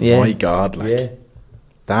 Legislation. Yeah. My God, like Yeah.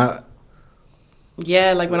 that.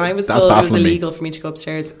 Yeah, like when I was That's told it was baffling me. illegal for me to go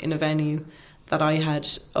upstairs in a venue that I had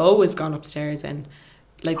always gone upstairs in,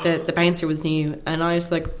 like the bouncer was new, and I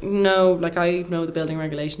was like, no, like I know the building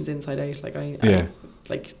regulations inside out. Like I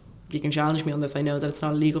like, you can challenge me on this. I know that it's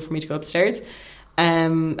not illegal for me to go upstairs.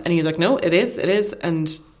 And he was like, no, it is,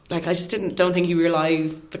 and like I just don't think he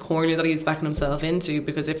realised the corner that he was backing himself into,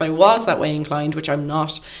 because if I was that way inclined, which I'm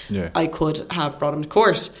not, I could have brought him to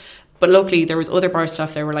court. But luckily there was other bar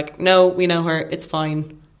staff there were like, no, we know her, it's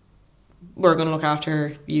fine, we're going to look after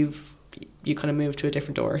her, you kind of moved to a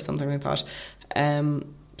different door or something like that.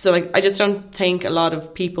 So like, I just don't think a lot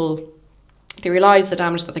of people, they realise the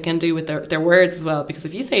damage that they can do with their words as well, because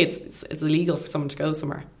if you say it's illegal for someone to go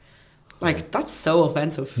somewhere, like, that's so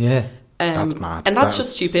offensive. Yeah. That's mad. And that's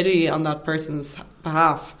just stupidity on that person's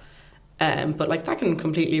behalf. But like, that can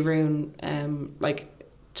completely ruin, like,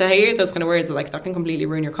 to hear those kind of words, like, that can completely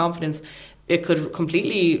ruin your confidence. It could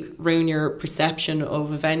completely ruin your perception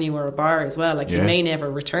of a venue or a bar as well. Like, you may never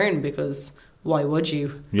return, because why would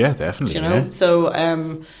you? Yeah, definitely. You know? So,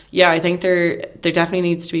 I think there definitely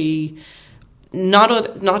needs to be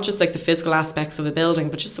not just like the physical aspects of a building,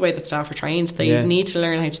 but just the way that staff are trained. They need to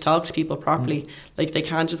learn how to talk to people properly. Like, they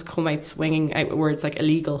can't just come out swinging out with words like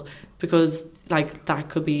illegal, because like, that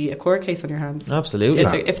could be a court case on your hands. Absolutely.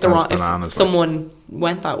 If someone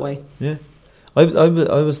went that way. Yeah. I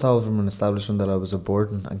was told from an establishment that I was a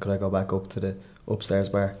boarding, and could I go back up to the upstairs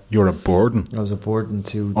bar? You're a burden. I was a boarding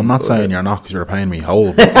to... I'm not saying you're not, because you're paying me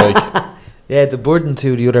whole. But like, yeah, the boarding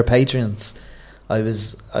to the other patrons. I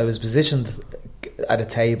was positioned at a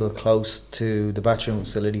table close to the bathroom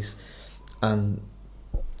facilities, and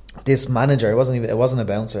this manager, it wasn't a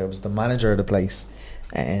bouncer, it was the manager of the place,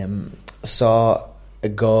 saw a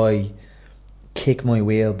guy kick my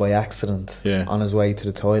wheel by accident on his way to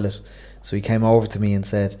the toilet. So he came over to me and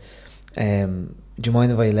said, do you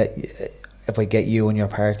mind if I get you and your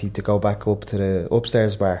party to go back up to the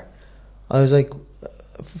upstairs bar? I was like,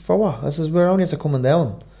 for what? I says, we're only after coming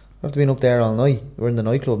down, we have to be up there all night, we're in the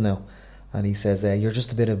nightclub now. And he says, you're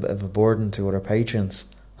just a bit of a burden to other patrons.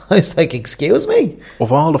 I was like, excuse me?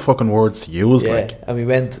 Of all the fucking words to use, like, And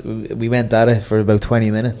we went at it for about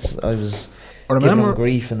 20 minutes. I was giving him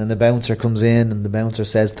grief, and then the bouncer comes in, and the bouncer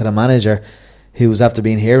says to the manager, who was after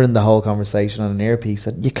being hearing the whole conversation on an earpiece,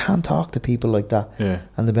 that you can't talk to people like that. Yeah.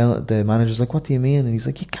 And the manager's like, what do you mean? And he's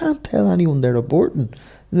like, you can't tell anyone they're aborting.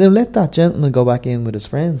 And then let that gentleman go back in with his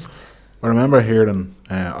friends. I remember hearing,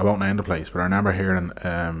 I won't name the place, but I remember hearing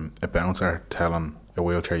a bouncer telling a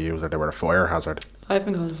wheelchair user they were a fire hazard. I've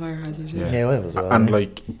been called a fire hazard. Yeah, I was well. And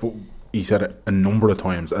like, he said it a number of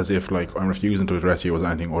times as if like, I'm refusing to address you as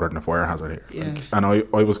anything other than a fire hazard here. Yeah. Like, and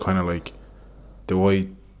I was kind of like,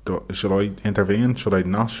 should I intervene? Should I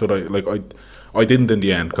not? Should I? Like, I didn't in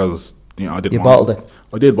the end because, you know, I didn't. You bottled it.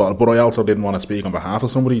 I did bottle, but I also didn't want to speak on behalf of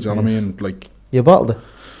somebody. Do you know what I mean? Like, you bottled it.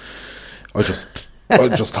 I just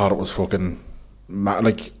thought it was fucking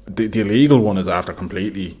like the illegal one is after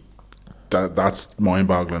completely. That's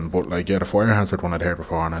mind-boggling. But like, yeah, the fire hazard one I'd heard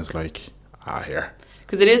before, and I was like, here.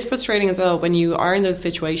 Because it is frustrating as well when you are in those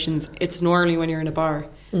situations. It's normally when you're in a bar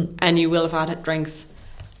and you will have had drinks.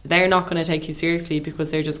 They're not going to take you seriously because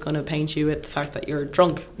they're just going to paint you with the fact that you're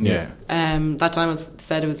drunk. Yeah. That time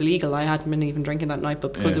said it was illegal. I hadn't been even drinking that night,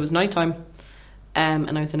 but because it was nighttime,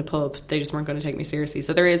 and I was in a pub, they just weren't going to take me seriously.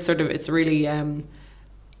 So there is sort of, it's really,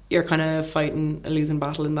 you're kind of fighting a losing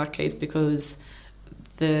battle in that case, because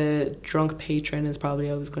the drunk patron is probably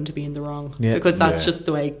always going to be in the wrong, because that's just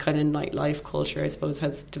the way kind of nightlife culture, I suppose,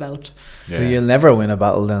 has developed. So you'll never win a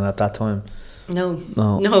battle then at that time.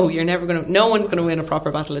 No, you're never going to. No one's going to win a proper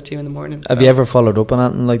battle at 2 a.m. Have you ever followed up on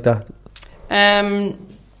anything like that?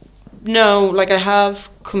 No, like I have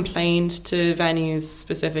complained to venues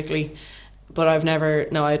specifically, but I'd never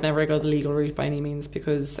go the legal route by any means,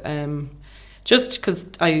 because just because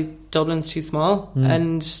Dublin's too small,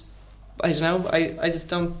 and I don't know, I just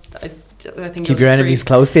don't. I think keep your enemies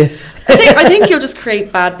close to you. I think you'll just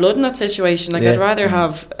create bad blood in that situation. Like, Yeah. I'd rather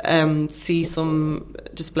have see some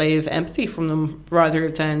display of empathy from them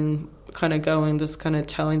rather than kind of going this kind of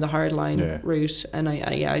towing the hard line route. And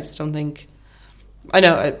I just don't think. I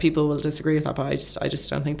know people will disagree with that, but I just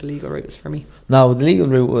don't think the legal route is for me. No, the legal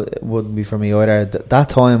route wouldn't be for me either. That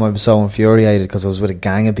time I was so infuriated because I was with a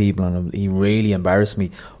gang of people and he really embarrassed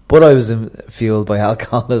me. But I was fueled by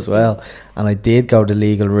alcohol as well, and I did go the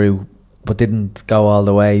legal route, but didn't go all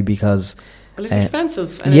the way because... Well, it's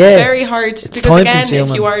expensive, and it's very hard, because again, consuming.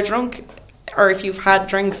 if you are drunk or if you've had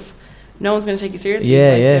drinks, no one's going to take you seriously.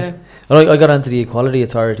 Yeah. Well, I got onto the Equality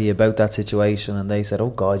Authority about that situation, and they said, oh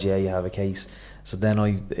God, yeah, you have a case. So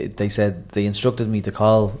then they instructed me to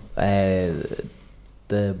call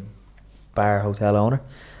the bar hotel owner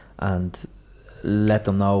and let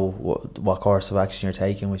them know what course of action you're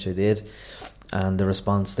taking, which I did. And the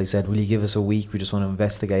response, they said, will you give us a week, we just want to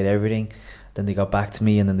investigate everything. Then they got back to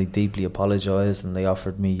me, and then they deeply apologised, and they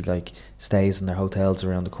offered me like stays in their hotels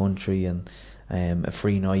around the country and a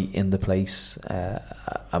free night in the place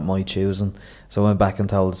at my choosing. So I went back and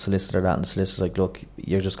told the solicitor that, and the solicitor's like, look,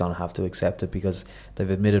 you're just going to have to accept it because they've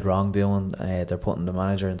admitted wrongdoing. They're putting the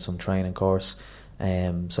manager in some training course.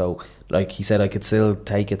 So like he said, I could still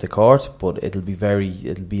take it to court, but it'll be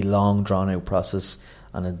a long drawn out process,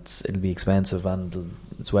 and it'll be expensive, and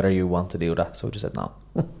it's whether you want to do that. So I just said no.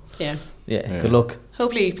 Yeah. Good luck.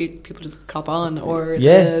 Hopefully people just cop on, or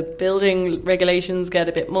the building regulations get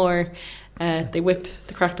a bit more. They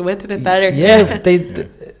crack the whip a bit better. Yeah,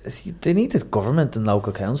 they need the government and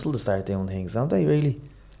local council to start doing things, don't they? Really?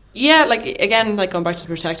 Yeah, like again, like going back to the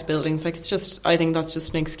protected buildings, like I think that's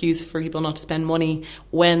just an excuse for people not to spend money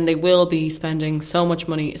when they will be spending so much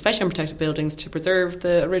money, especially on protected buildings, to preserve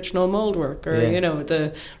the original mouldwork or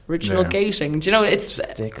the original gating. Do you know, it's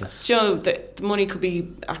ridiculous. Do you know, the money could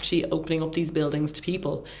be actually opening up these buildings to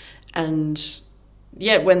people, and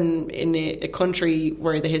when in a country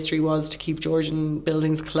where the history was to keep Georgian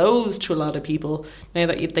buildings closed to a lot of people, now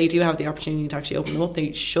that they do have the opportunity to actually open them up,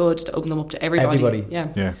 they should open them up to everybody.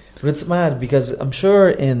 Yeah. But it's mad because I'm sure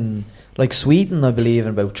in like Sweden, I believe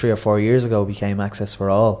in about 3 or 4 years ago, became access for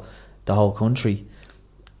all, the whole country,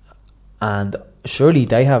 and surely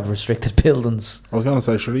they have restricted buildings. I was going to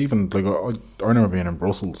say, sure, even like I remember being in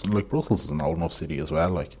Brussels, and like Brussels is an old enough city as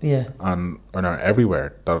well, like and I know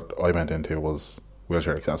everywhere that I went into was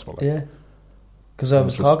wheelchair accessible. Like. Because I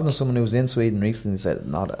was talking to someone who was in Sweden recently and said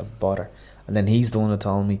not a bother, and then he's the one that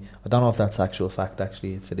told me, I don't know if that's actual fact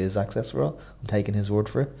actually, if it is access for all, I'm taking his word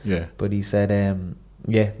for it, but he said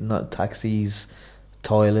not taxis,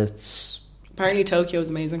 toilets. Apparently Tokyo is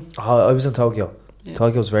amazing. I was in Tokyo.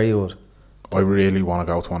 Tokyo's very good. I really want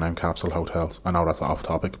to go to one of them capsule hotels. I know that's off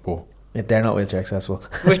topic, but If they're not wheelchair accessible.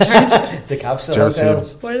 Which aren't? The capsule Did you ever see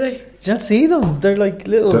hotels. What are they? Did you not see them? They're like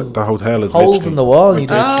little The hotel is holes literally, in the wall. Like, You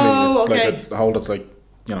just Oh, it's okay. like a hole that's like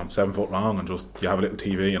 7 foot long, and just you have a little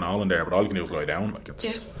TV and all in there, but all you can do is lie down. Like it's.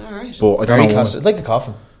 Yeah, all right. But I very don't know. claustrophobic. It's like a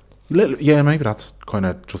coffin. Yeah, maybe that's kind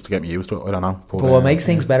of just to get me used to it. I don't know. But what makes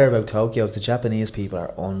things better about Tokyo is the Japanese people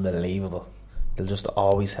are unbelievable. They'll just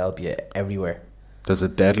always help you everywhere. There's a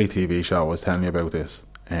deadly TV show. I was telling you about this.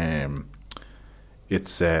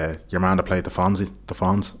 It's your man that played the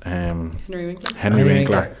Fonz. Henry Winkler. Henry Henry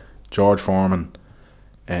Winkler, Winkler. George Foreman,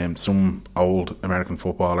 some old American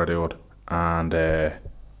footballer dude, and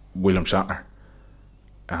William Shatner.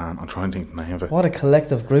 And I'm trying to think the name of it. What a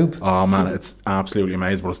collective group. Oh man, it's absolutely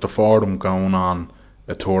amazing. But it's the four of them going on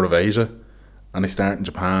a tour of Asia, and they start in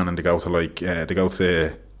Japan and they go to they go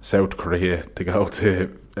to South Korea, they go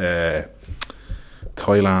to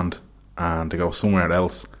Thailand, and they go somewhere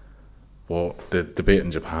else. But the bit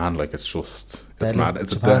in Japan, like it's Deadly. mad.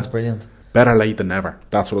 It's Japan's brilliant. Better late than never.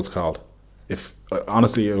 That's what it's called. If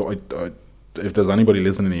honestly, if there's anybody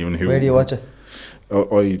listening even who Where do you watch it?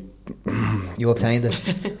 I You obtained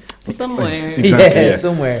it. Somewhere. Exactly, yeah.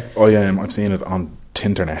 Somewhere. I've seen it on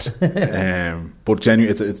Tinternet. But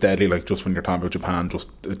genuinely, it's deadly. Like just when you're talking about Japan, just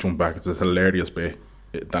jump back. It's a hilarious bit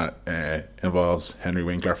that involves Henry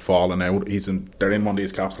Winkler falling out. They're in one of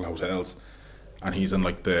these capsule hotels, and he's in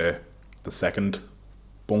like the second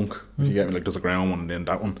bunk. If you get me, like there's a ground one and then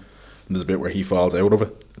that one. And there's a bit where he falls out of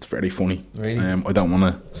it. It's very funny. Really? I don't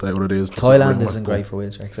want to say what it is. just Thailand ruin isn't it, great but for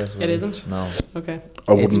wheelchair accessible. It isn't? No. Okay.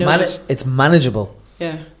 I wouldn't. It's manageable.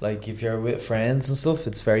 Yeah. Like if you're with friends and stuff,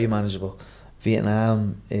 it's very manageable.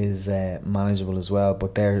 Vietnam is manageable as well,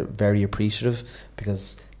 but they're very appreciative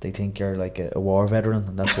because they think you're like a war veteran,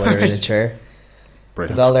 and that's why you're in a Right. chair.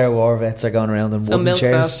 Because Brilliant. all their war vets are going around in So wooden milk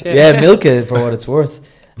chairs. that, yeah. Milk it for what it's worth.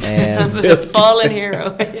 The fallen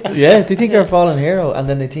hero. Yeah, they think you're a fallen hero, and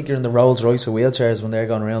then they think you're in the Rolls Royce of wheelchairs when they're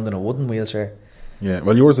going around in a wooden wheelchair. Yeah,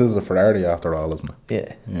 well, yours is a Ferrari after all, isn't it?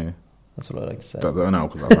 Yeah, Yeah. that's what I like to say. I know,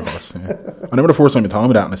 because I'm a horse. Yeah. I remember the first time you told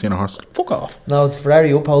me that, and I seen a horse. Fuck off. No, it's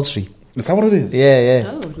Ferrari upholstery. Is that what it is? Yeah.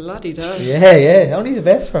 Oh, laddie dog. Yeah. Only the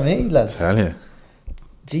best for me, lads. Tell you.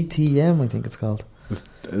 GTM, I think it's called.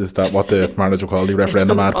 Is that what the marriage equality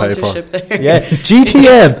referendum ad paid for? Sponsorship there. Yeah,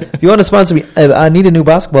 GTM. If you want to sponsor me, I need a new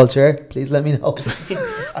basketball chair. Please let me know.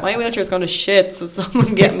 My wheelchair's gone to shit, so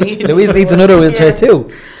someone get me. Louise needs another wheelchair Yeah.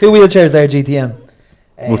 too. 2 wheelchairs there, GTM.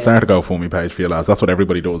 We'll start a GoFundMe page for you lads. That's what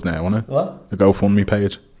everybody does now, isn't it? What? A GoFundMe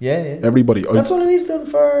page. Yeah. Everybody. That's what Louise done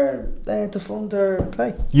for to fund her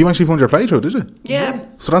play. You actually fund your playthrough, did you? Yeah.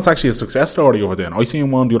 So that's actually a success story over there. I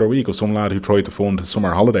seen one the other week of some lad who tried to fund his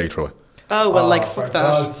summer holiday through it. Oh, well, like, fuck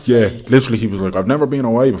that. Yeah, literally he was like, I've never been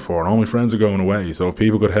away before and all my friends are going away, so if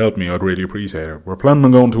people could help me I'd really appreciate it. We're planning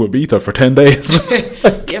on going to Ibiza for 10 days.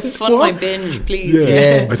 Yeah, fund my binge, please.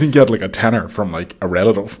 Yeah. I think you had like a tenner from like a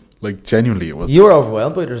relative. Like genuinely it was. You were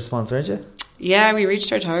overwhelmed by the response, weren't you? Yeah, we reached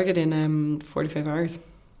our target in 45 hours.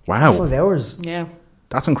 Wow, 5 hours. Yeah.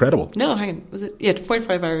 that's incredible. No, hang on. Was it? Yeah,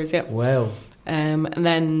 45 hours, yeah. Wow. And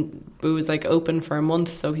then it was like open for a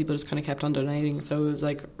month, so people just kind of kept on donating. So it was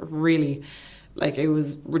like really, like it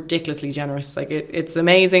was ridiculously generous. Like it's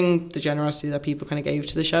amazing the generosity that people kind of gave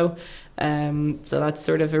to the show. So that's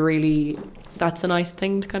sort of that's a nice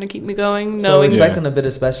thing to kind of keep me going. So Knowing, expecting a bit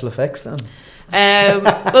of special effects then.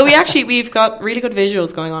 well, we've got really good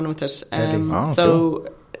visuals going on with it. Oh,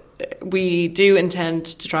 So we do intend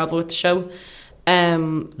to travel with the show.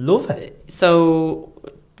 Love it. So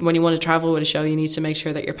when you want to travel with a show, you need to make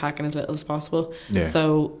sure that you're packing as little as possible. Yeah.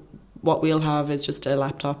 So what we'll have is just a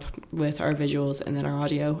laptop with our visuals and then our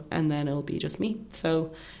audio, and then it'll be just me.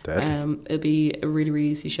 So it'll be a really, really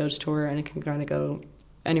easy show to tour, and it can kind of go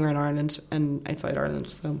anywhere in Ireland and outside Ireland.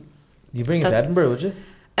 So You bring it to Edinburgh, would you?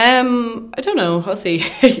 I don't know. I'll see.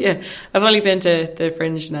 Yeah, I've only been to the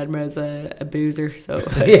Fringe in Edinburgh as a boozer, so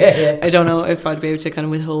Yeah. I don't know if I'd be able to kind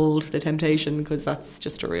of withhold the temptation, because that's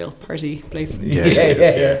just a real party place. Yeah, Yeah, it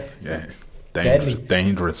is, yeah. yeah. Deadly.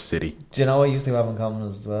 Dangerous city. Do you know what you used to have in common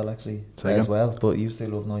as well, actually? Say As again? well, but you still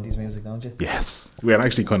love 90s music, don't you? Yes, we had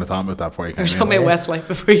actually kind of thought about that before you I came was in. talking about Westlife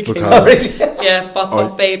before you came. Because Yeah, Bop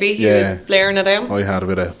Bop Baby. He yeah. was blaring it out. I had a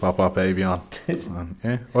bit of Bop Bop Baby on. And,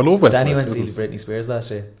 yeah, I love Westlife. Danny went to see It was- Britney Spears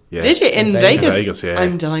last year. yeah. Did you in In Vegas? Vegas? Vegas, yeah.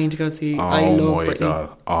 I'm dying to go see. Oh I love my Britney. god!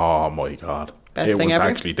 Oh my god! Best it thing was ever?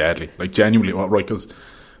 actually deadly. Like genuinely, right? Because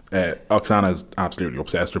Oksana's absolutely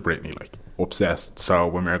obsessed with Britney. Like obsessed. So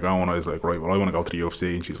when we were going, I was like, right, well, I want to go to the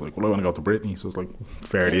UFC, and she's like, well, I want to go to Britney. So it's like,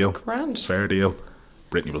 fair Yeah, deal, grand. fair deal.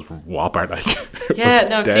 Britney was whopper. Like, it Yeah, was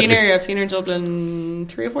no, I've deadly. seen her. I've seen her in Dublin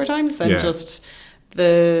 3 or 4 times, and Yeah. just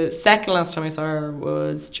The second last time I saw her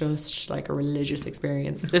was just like a religious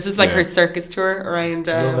experience. This was like her circus tour around.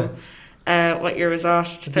 What year was that?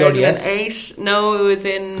 2008. No, it was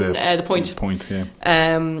in the Point. The Point, yeah.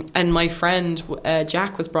 And my friend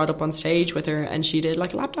Jack was brought up on stage with her, and she did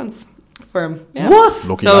like a lap dance for him. Yeah. What?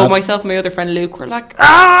 Lucky So lad. myself and my other friend Luke were like,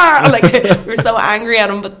 ah! Like we were so angry at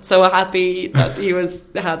him, but so happy that he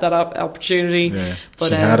had that opportunity. Yeah. But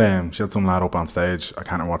she had some lad up on stage. I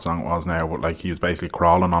can't remember what song it was now, but like he was basically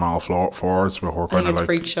crawling on all fours before I kind think of it's like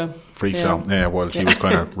Freak Show. Show. Yeah, well, she was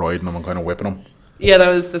kind of riding him and kind of whipping him. Yeah, that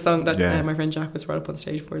was the song that Yeah. my friend Jack was brought up on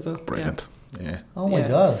stage for as well. Brilliant. Yeah. Oh my Yeah.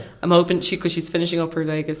 god. I'm hoping because she's finishing up her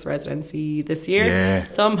Vegas residency this year. Yeah.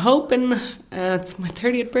 So I'm hoping it's my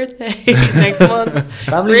 30th birthday next month.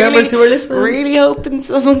 Family members who are listening. Really hoping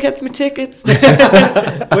someone gets me tickets.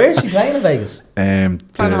 Where is she playing in Vegas? Planet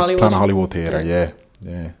Hollywood. Planet Hollywood Theatre, yeah.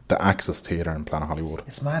 The Access Theatre in Planet Hollywood.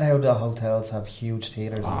 It's mad how the hotels have huge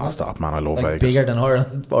theatres. Oh, isn't it? stop, man! I love Like Vegas. bigger than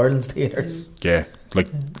Ireland's theatres. Yeah, like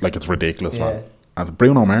it's ridiculous, Yeah. man. And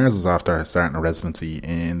Bruno Mars is after starting a residency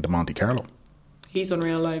in the Monte Carlo. He's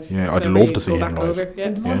unreal live. Yeah, I'd Whenever love you to see go him back live. over, yeah.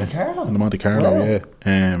 In the Monte Carlo. In the Monte Carlo, Wow.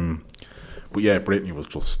 yeah. But yeah, Britney was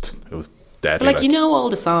just, it was deadly. But like, you know all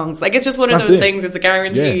the songs. Like, it's just one of That's those it. things. It's a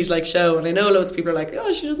guaranteed Yeah. like show. And I know loads of people are like,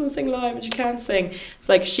 oh, she doesn't sing live and she can't sing. It's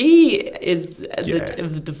like she is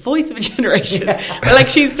the voice of a generation. But like,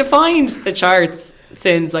 she's defined the charts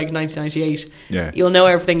since like 1998. Yeah. You'll know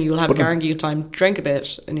everything. You'll have But a guarantee time. Drink a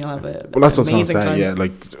bit, and you'll have a Well, that's what I was amazing going to say, time.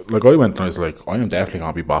 yeah. Like I went and I was like, I am definitely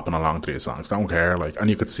going to be bopping along to these songs. Don't care. Like, and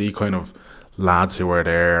you could see kind of lads who were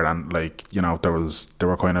there and like, you know, they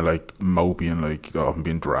were kind of like mopey and like, oh, I'm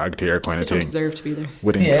being dragged here kind They of don't thing. deserve to be there.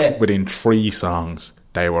 Within 3 songs,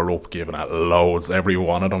 they were up giving it loads, every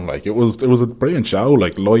one of them. Like, it was a brilliant show.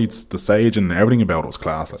 Like, lights, the stage and everything about it was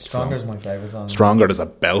class. Like, Stronger is so. my favourite song. Stronger is a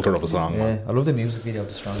belter of a song, Yeah, man. I love the music video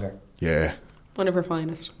to Stronger. Yeah. One of her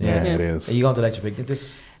finest. Yeah, it is. Are you going to Electric Picnic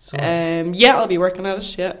this summer? Yeah, I'll be working at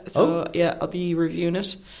it. Yeah, so Oh. yeah, I'll be reviewing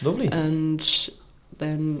it. Lovely. And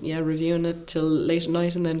then reviewing it till late at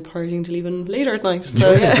night, and then partying till even later at night.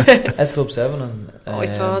 So yeah. S Club 7 and I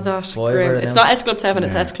saw that. Fiverr Grim. It's announced- not S Club 7,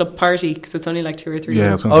 it's Yeah. S Club Party, because it's only like 2 or 3. Yeah,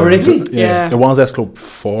 I was gonna Oh, say, really? Yeah. It was S Club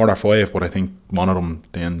 4 or 5, but I think one of them,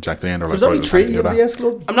 then Jack Dane, So there's only 3 of the S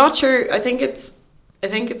Club? I'm not sure. I think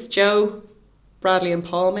it's Joe, Bradley, and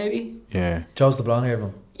Paul. Maybe. Yeah. Joe's the blonde haired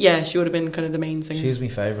one. Yeah, she would have been kind of the main singer. She's my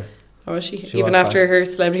favourite. Oh, was she? She Even was after fine. her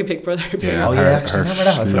Celebrity Big Brother appearance. Yeah, Oh, yeah, actually, remember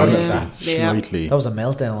that? I forgot about that. Yeah. Slightly. That was a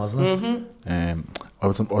meltdown, wasn't it? Mm-hmm. I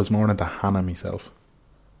was more into Hannah myself.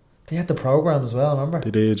 They had the programme as well, remember? They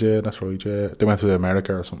did, yeah, that's right, yeah. They went to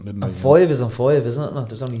America or something, didn't And they? 5 is on 5, isn't it? No,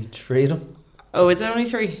 there's only 3 of them. Oh, is there only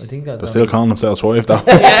 3? I think that's They're still calling themselves 5, though.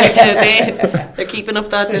 Yeah, they're keeping up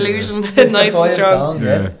that delusion. It's Nice the and 5 strong. song,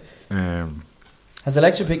 yeah. Yeah. Has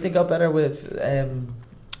Electric Picnic got better with...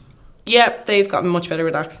 Yeah, they've gotten much better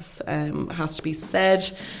with access, has to be said.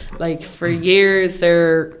 Like, for years,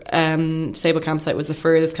 their disabled campsite was the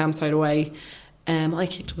furthest campsite away. I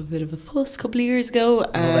kicked up a bit of a fuss a couple of years ago,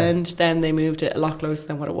 and then they moved it a lot closer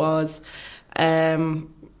than what it was.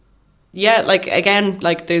 Yeah, like, again,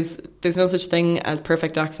 like, there's no such thing as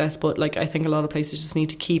perfect access, but, like, I think a lot of places just need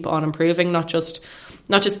to keep on improving, not just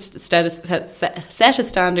set a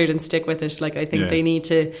standard and stick with it. Like, I think they need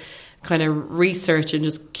to kind of research and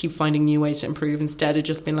just keep finding new ways to improve instead of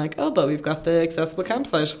just being like, oh, but we've got the accessible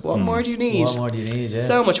campsite. What more do you need? What more do you need, yeah.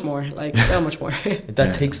 So much more, like, so much more.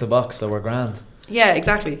 That ticks the box, so we're grand. Yeah,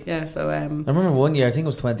 exactly. Yeah, so I remember one year, I think it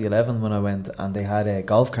was 2011, when I went and they had a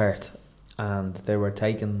golf cart and they were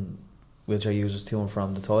taking wheelchair users to and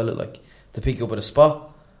from the toilet, like, to pick you up at a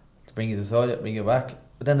spot, to bring you to the toilet, bring you back.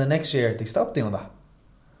 But then the next year, they stopped doing that.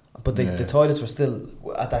 But the toilets were still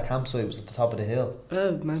at that campsite. It was at the top of the hill.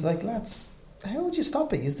 Oh, man. It's like, lads, how would you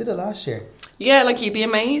stop it? You did it last year. Yeah, like, you'd be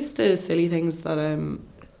amazed the silly things that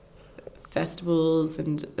festivals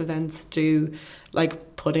and events do,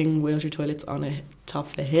 like putting wheelchair toilets on a top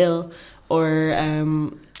of a hill, or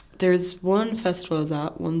there's one festival I was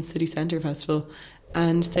at, one city centre festival,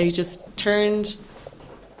 and they just turned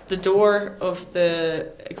the door of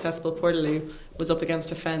the accessible portaloo was up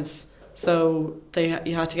against a fence, so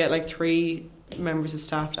you had to get like 3 members of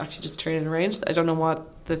staff to actually just turn it around. I don't know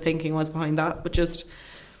what the thinking was behind that, but just,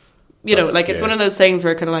 you know, like, it's one of those things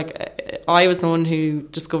where kind of like, I was the one who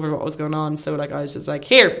discovered what was going on, so like, I was just like,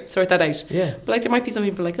 here, sort that out. Yeah. But like, there might be some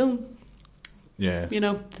people like, oh, Yeah. you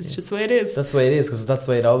know, that's just the way it is. That's the way it is, because that's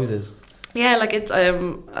the way it always is. Yeah, like, it's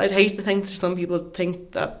I'd hate to think some people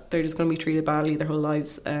think that they're just going to be treated badly their whole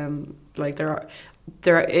lives. Like,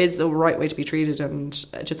 there is a right way to be treated, and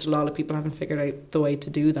just a lot of people haven't figured out the way to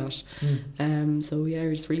do that. So yeah,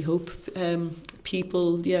 I just really hope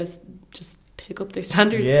people, yes, just pick up their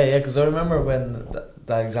standards. Yeah, because I remember when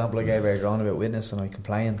that example I gave earlier on about Witness, and I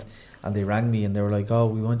complained, and they rang me and they were like, "Oh,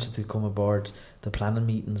 we want you to come aboard the planning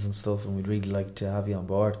meetings and stuff, and we'd really like to have you on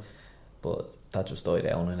board." But that just died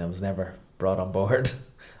down, and I was never brought on board.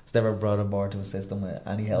 I was never brought on board to assist them with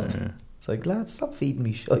any help. It's like, lads, stop feeding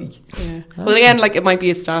me shite. Yeah. Well, again, like it might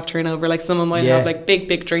be a staff turnover. Like someone might have like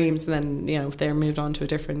big dreams, and then if they're moved on to a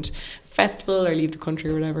different festival or leave the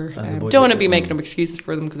country or whatever. Don't want to be making up excuses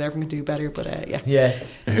for them because everyone can do better. But yeah,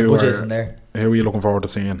 the budget's in there. Who are you looking forward to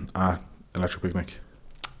seeing at Electric Picnic?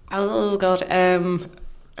 Oh God, I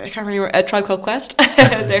can't remember. A Tribe Called Quest.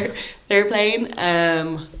 they're playing.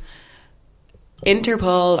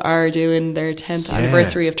 Interpol are doing their 10th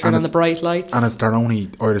anniversary of Turn on the Bright Lights, and it's their only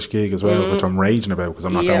Irish gig as well, which I'm raging about because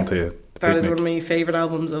I'm not going to. That is one of my favourite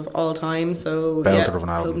albums of all time. So Belter of an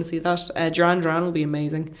album. Hoping to see that. Duran Duran will be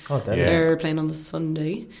amazing. Oh, they're playing on the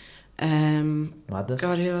Sunday. Madness.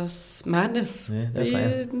 God, yes, Madness. Yeah,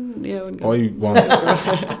 they're playing.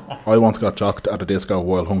 I once got jocked at a disco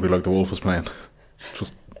while Hungry Like the Wolf was playing.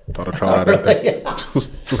 Just thought I'd throw that out there.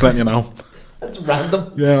 Just letting you know. That's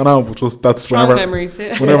random. Yeah, I know, but that's strong whenever memories.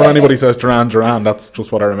 Yeah. Whenever anybody says Duran, that's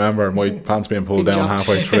just what I remember. My pants being pulled down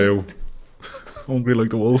halfway through. Hungry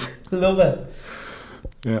Like the Wolf. Love it.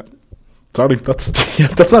 Yeah. Sorry,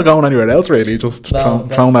 that's not going anywhere else really. Just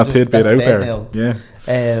throwing that tidbit out there. Now. Yeah.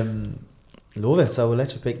 Love it. So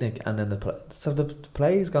Electric Picnic, and then the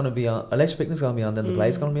play's going to be on. Electric Picnic's going to be on. Then the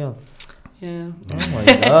play's going to be on. Yeah. Oh my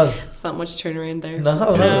God. It's not much turnaround there. No,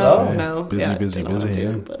 not at all. No. Busy.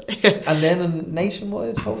 And then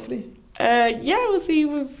nationwide, hopefully. We'll see.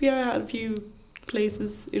 We've had a few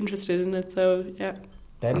places interested in it, so yeah.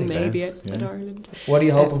 Maybe outside Ireland. What are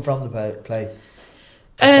you hoping from the play?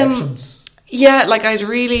 Perceptions? Like I'd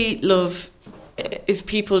really love if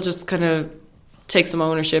people just kind of take some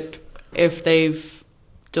ownership if they've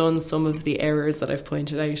done some of the errors that I've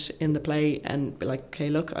pointed out in the play and be like, okay,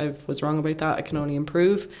 look, I was wrong about that, I can only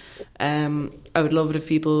improve. I would love it if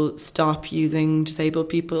people stop using disabled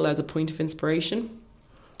people as a point of inspiration,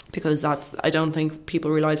 because I don't think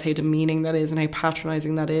people realise how demeaning that is and how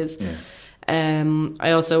patronising that is.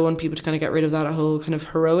 I also want people to kind of get rid of that whole kind of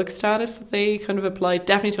heroic status that they kind of apply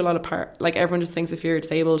definitely to a lot of like everyone just thinks if you're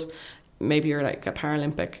disabled maybe you're like a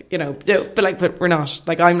Paralympic, but we're not.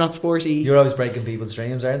 Like, I'm not sporty. You're always breaking people's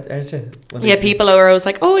dreams, aren't you? People are always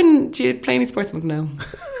like, oh, and do you play any sports? I'm like, no.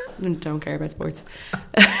 I don't care about sports.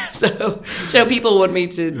 So people want me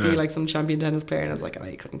to be like some champion tennis player, and I was like,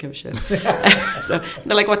 I couldn't give a shit. So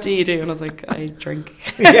they're like, what do you do? And I was like, I drink.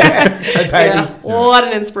 I party. What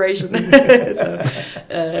an inspiration.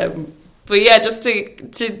 But yeah, just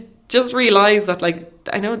to just realise that, like,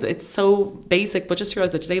 I know that it's so basic, but just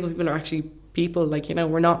realise that disabled people are actually people. Like,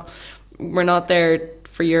 we're not there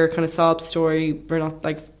for your kind of sob story. We're not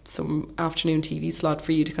like some afternoon TV slot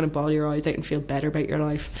for you to kind of bawl your eyes out and feel better about your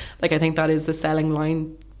life. Like, I think that is the selling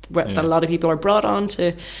line that a lot of people are brought on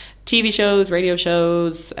to TV shows, radio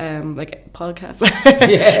shows, like podcasts.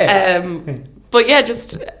 But yeah,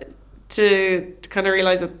 just to kind of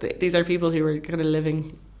realise that these are people who are kind of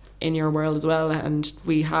living in your world as well, and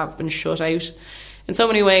we have been shut out in so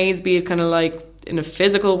many ways, be it kind of like in a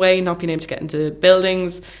physical way, not being able to get into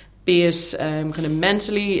buildings, be it kind of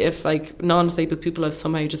mentally, if like non-disabled people have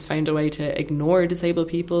somehow just found a way to ignore disabled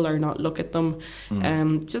people or not look at them,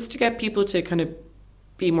 just to get people to kind of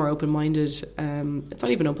be more open-minded. It's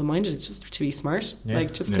not even open-minded, it's just to be smart,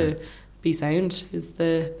 to be sound is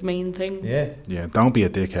the main thing. Yeah, don't be a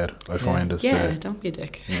dickhead, I find. Don't be a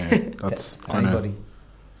dick. That's kind of...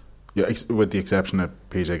 Yeah, with the exception of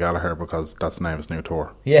PJ Gallagher, because that's the name of his new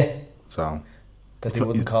tour. Yeah. So... Because they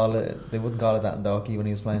wouldn't call it that in Dalkey when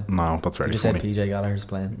he was playing. No, that's very funny. They just said PJ Gallagher's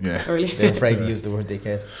playing. Yeah. Really? They're afraid to use the word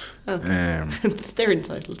dickhead. They're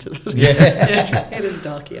entitled to that. Yeah. It is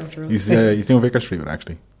Dalkey after all. He's doing Vicar Street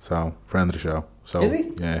actually, so friend of the show. So is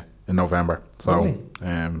he? Yeah, in November. So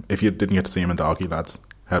if you didn't get to see him in Dalkey, lads,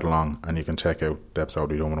 head along and you can check out the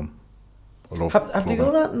episode we done with him. Have they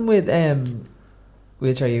done anything with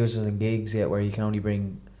wheelchair users and gigs yet where you can only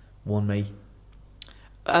bring one mate?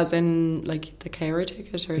 As in, like, the carer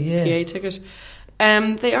ticket or the PA ticket.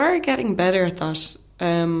 They are getting better at that.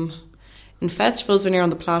 In festivals, when you're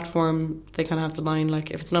on the platform, they kind of have the line,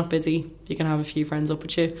 like, if it's not busy, you can have a few friends up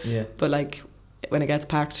with you. Yeah. But, like, when it gets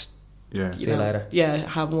packed, see you later. Yeah,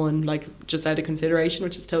 have one, like, just out of consideration,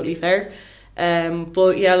 which is totally fair.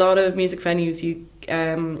 But, yeah, a lot of music venues,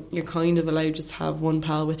 you're kind of allowed just have one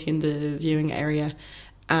pal with you in the viewing area.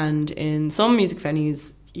 And in some music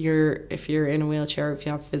venues, if you're in a wheelchair, if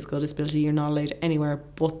you have physical disability, you're not allowed anywhere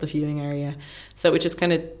but the viewing area. So it just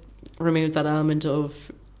kind of removes that element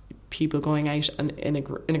of people going out and in a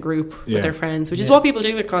group Yeah. with their friends, which is what people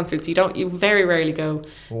do at concerts. You very rarely go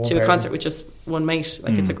One to a person. concert with just one mate.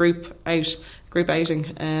 Like it's a group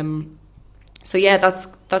outing. So yeah,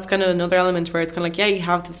 that's kind of another element where it's kind of like, yeah, you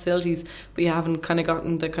have the facilities, but you haven't kind of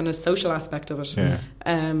gotten the kind of social aspect of it. Yeah.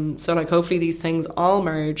 So like hopefully these things all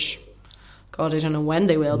merge. God, I don't know when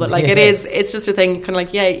they will, but like it's just a thing, kind of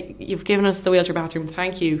like, yeah, you've given us the wheelchair bathroom,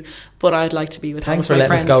 thank you, but I'd like to be with Thanks my for letting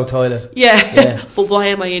friends. us go toilet. Yeah. But why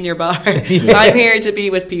am I in your bar? I'm here to be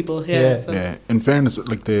with people. Yeah. So. Yeah. In fairness,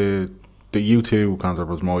 like the U2 concert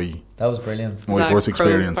was my That was brilliant. Was that first Crow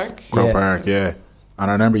experience. Park? Crow Yeah. Park, yeah. And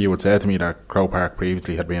I remember you had said to me that Crow Park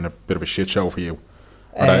previously had been a bit of a shit show for you.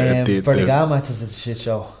 But For the GAL matches, it's a shit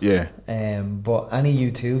show. Yeah. But any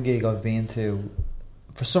U2 gig I've been to,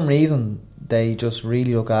 for some reason, they just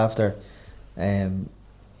really look after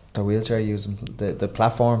their wheelchair using the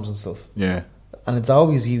platforms and stuff. Yeah. And it's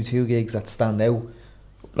always U2 gigs that stand out.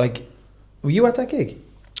 Like, were you at that gig?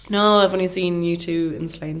 No, I've only seen U2 in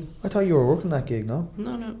Slane. I thought you were working that gig, no?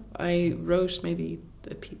 No, I wrote maybe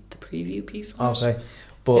the preview piece on it. Okay.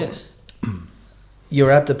 But Yeah. you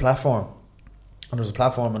were at the platform, and there was a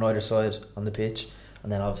platform on either side on the pitch,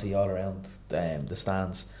 and then obviously all around the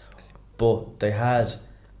stands. But they had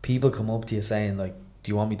people come up to you saying, like,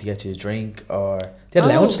 do you want me to get you a drink? Or they had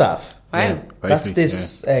lounge staff. Wow. Yeah, That's basically,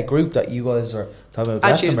 this group that you guys are talking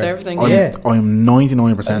about. Actually, it's Glastonbury. everything. I'm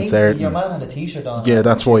 99% I think certain. your man had a t-shirt on. Yeah, and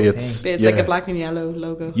that's why everything. it's It's yeah. like a black and yellow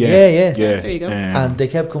logo. Yeah. There you go. And they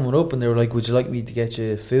kept coming up and they were like, would you like me to get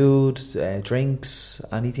you food, drinks,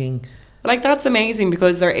 anything? Like that's amazing,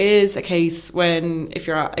 because there is a case when if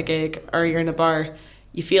you're at a gig or you're in a bar,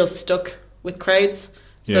 you feel stuck with crowds.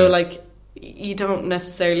 So Yeah. like you don't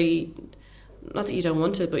necessarily, not that you don't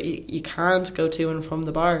want to, but you can't go to and from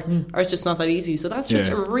the bar, or it's just not that easy. So that's just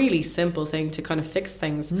Yeah. a really simple thing to kind of fix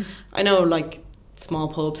things. I know like small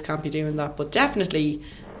pubs can't be doing that, but definitely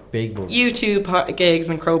Big bucks. U2 gigs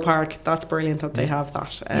in Crow Park, that's brilliant that they have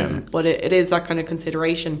that. But it is that kind of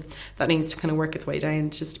consideration that needs to kind of work its way down,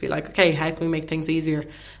 just to be like, okay, how can we make things easier?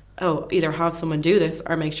 Oh, either have someone do this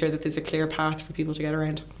or make sure that there's a clear path for people to get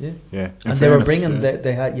around. Yeah. Yeah. In And they were fairness, bringing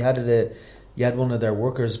yeah. you had one of their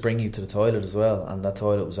workers bring you to the toilet as well, and that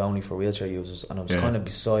toilet was only for wheelchair users, and it was Yeah. kind of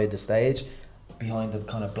beside the stage, behind the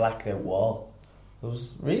kind of blacked out wall. It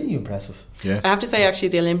was really impressive. I have to say, actually,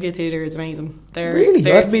 the Olympia Theatre is amazing. Really,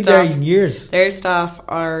 their I've been there in years. Their staff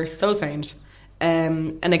are so sound.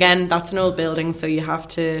 And again, that's an old building, so you have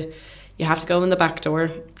to go in the back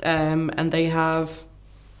door. And they have,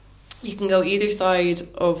 you can go either side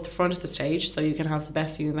of the front of the stage, so you can have the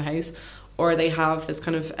best view in the house, or they have this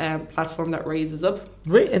kind of platform that raises up.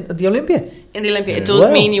 At the Olympia? In the Olympia, Yeah. it does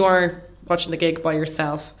Wow. mean you are watching the gig by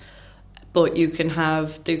yourself, but you can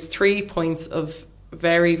have, there's 3 points of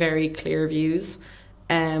very, very clear views,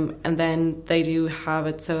 and then they do have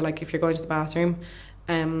it so like if you're going to the bathroom,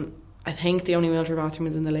 I think the only wheelchair bathroom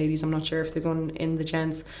is in the ladies. I'm not sure if there's one in the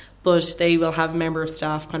gents, but they will have a member of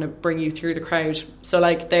staff kind of bring you through the crowd. So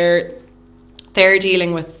like they're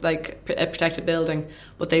dealing with like a protected building,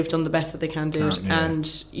 but they've done the best that they can do it, Yeah.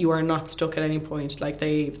 and you are not stuck at any point. Like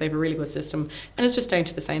they've a really good system, and it's just down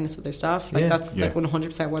to the soundness of their staff. Like Yeah. that's Yeah. like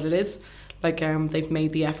 100% what it is. Like they've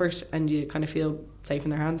made the effort, and you kind of feel safe in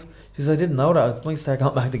their hands. Because I didn't know that. I might start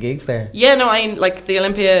going back to gigs there. Yeah, no, I like the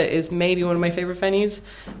Olympia is maybe one of my favourite venues,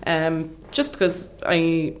 just because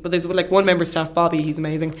but there's like one member of staff, Bobby, he's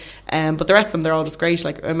amazing, but the rest of them, they're all just great,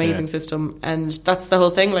 like amazing system, and that's the whole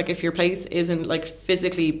thing. Like if your place isn't like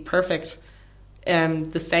physically perfect,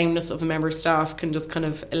 the sameness of a member of staff can just kind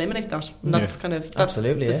of eliminate that. And that's kind of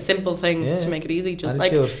Absolutely, the yeah. simple thing Yeah. to make it easy, just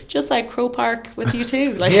Attitude. like Crow Park with you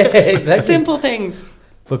too, like Yeah, exactly. simple things.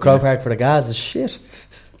 But Crow Park for the gas is shit.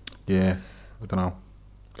 Yeah. I don't know.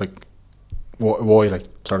 Like, why? Like,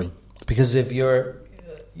 sorry. Because if you're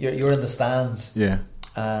in the stands, Yeah.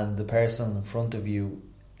 and the person in front of you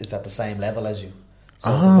is at the same level as you.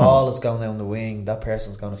 So if the ball is going down the wing, that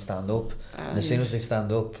person's going to stand up. And as soon as they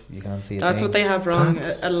stand up, you can't see a That's thing. what they have wrong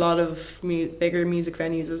That's- at a lot of bigger music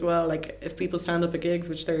venues as well. Like if people stand up at gigs,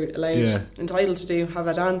 which they're allowed, entitled to do, have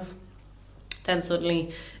a dance, then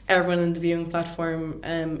suddenly everyone in the viewing platform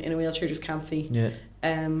in a wheelchair just can't see. Yeah.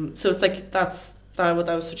 So it's like that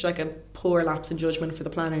was such like a poor lapse in judgment for the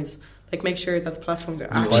planners. Like make sure that the platforms are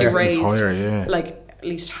actually higher. raised, It's higher, yeah. like at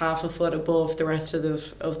least half a foot above the rest of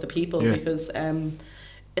the people, Yeah. because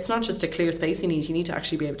it's not just a clear space you need to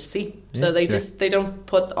actually be able to see. So Yeah. they don't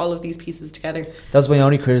put all of these pieces together. That's my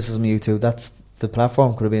only criticism of you two. That's the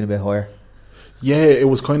platform could have been a bit higher. Yeah, it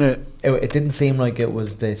was kind of... It didn't seem like it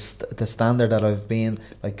was the standard that I've been,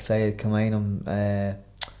 like say at Kilmainham,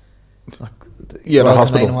 Yeah, the Royal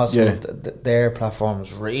hospital, Main Hospital, yeah. their platform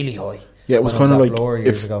was really high. Yeah, it was when I kind of at like Bloor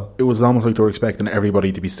years ago. it was almost like they were expecting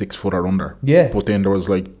everybody to be 6 foot or under. Yeah. But then there was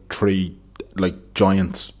like 3 like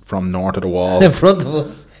giants from north of the wall. in front of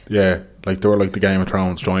us. Yeah, like they were like the Game of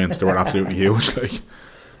Thrones giants. They were absolutely huge. Like,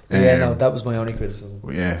 No, that was my only criticism.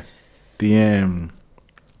 yeah, the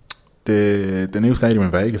new stadium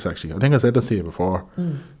in Vegas. Actually, I think I said this to you before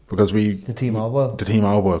because The T-Mobile.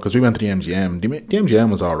 because we went to the MGM. The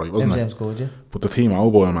MGM was alright, wasn't MGM's it? good, yeah. But the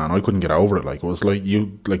T-Mobile, man, I couldn't get over it. Like it was like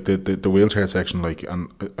the wheelchair section. Like, and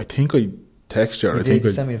I think I texted you. You I did, think you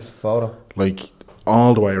I, sent me a photo. like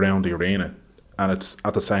all the way around the arena, and it's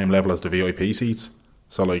at the same level as the VIP seats.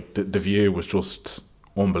 So like the view was just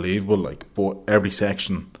unbelievable. Like, but every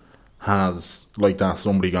section has like that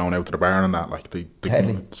somebody going out to the bar and that. Like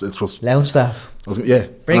Deadly. it's just Lounge staff. yeah.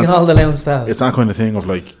 Bring And all the lounge staff. it's that kind of thing of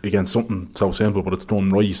like, again, something so simple, but it's done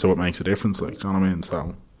right, so it makes a difference. Like, do you know what I mean?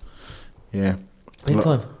 So yeah, Big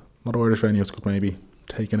time. A lot of Irish venues could maybe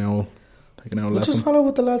take an owl We'll lesson. just follow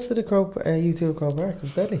what the lads did at U2 at Crow Park. It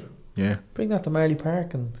was deadly. Yeah, Bring that to Marley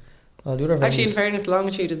Park and all the other venues. Actually, in fairness,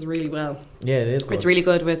 Longitude is really well. Yeah, it is good. It's really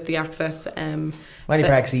good with the access. Marley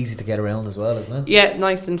Park's easy to get around as well, isn't it? Yeah,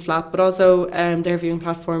 nice and flat, but also their viewing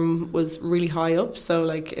platform was really high up. So,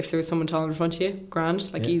 like, if there was someone tall in front of you,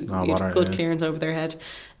 grand. Like, you had good clearance over their head.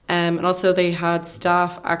 And also, they had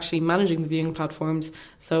staff actually managing the viewing platforms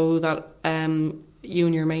so that you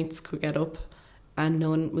and your mates could get up, and no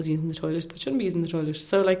one was using the toilet that shouldn't be using the toilet.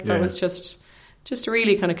 So, like, that was just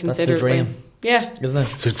really kind of considered. That's the dream. Yeah, Isn't it?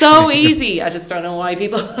 so easy. I just don't know why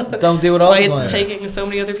people Don't do it all why the time. it's taking so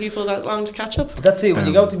many other people that long to catch up. But that's it. When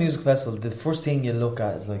you go to a music festival, the first thing you look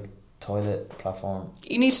at is like toilet platform.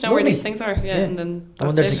 You need to know where Lovely. these things are, and then And that's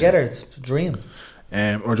when they're it. together, it's a dream.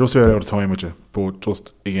 we're just about out of time with you, but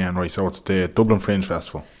just again, right? So it's the Dublin Fringe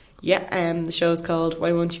Festival. Yeah, the show is called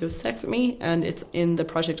Why Won't You Have Sex With Me, and it's in the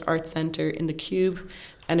Project Arts Centre in the Cube,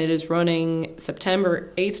 and it is running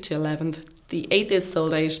September 8th to 11th. The 8th is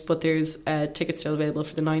sold out, but there's tickets still available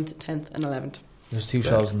for the 9th, 10th and 11th. There's 2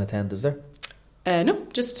 shows in the tent, is there? No,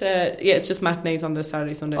 just it's just matinees on the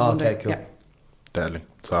Saturday, Sunday, Monday. Okay, cool. Yeah. Deadly.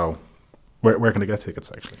 So where can I get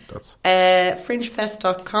tickets actually? That's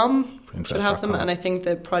Fringefest.com should have them, Fringefest.com. and I think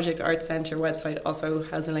the Project Arts Centre website also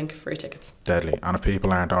has a link for tickets. deadly. And if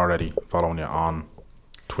people aren't already following you on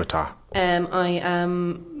Twitter,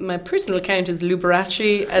 My personal account is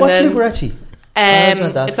Liberace. And What's then, Liberace? I was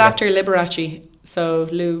meant to ask it's that. after Liberace. So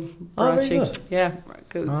Lou Oh, very Liberace. good. Yeah,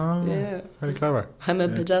 'cause, yeah, very clever. I'm a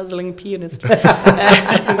bedazzling pianist.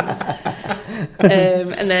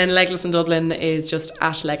 And then Legless in Dublin is just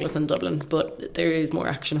at Legless in Dublin, but there is more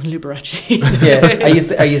action on Liberace.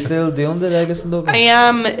 Yeah. Are you still doing the Legacy in Dublin? I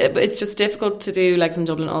am. It's just difficult to do Legs in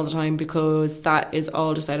Dublin all the time because that is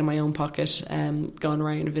all just out of my own pocket, going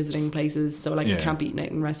around visiting places. So like I can't be eating out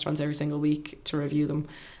in restaurants every single week to review them.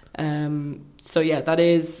 So yeah, that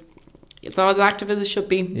is. It's not as active as it should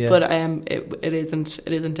be, but it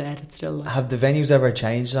isn't dead. It's still. Have the venues ever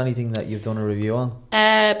changed anything that you've done a review on?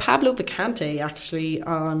 Pablo Picante actually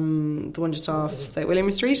on the one just off South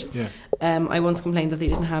William Street. Yeah. I once complained that they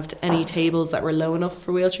didn't have any tables that were low enough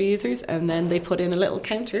for wheelchair users, and then they put in a little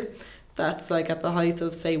counter that's like at the height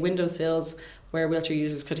of say windowsills where wheelchair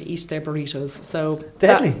users could eat their burritos. So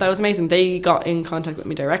that was amazing. They got in contact with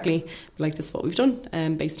me directly, like, this is what we've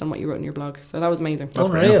done, based on what you wrote in your blog. So that was amazing. That's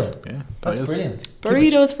Unreal. brilliant. Yeah, That's is. brilliant.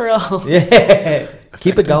 Burritos for all. Yeah.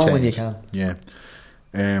 Keep it going Change. when you can. Yeah.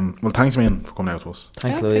 Well, thanks, man, for coming out to us.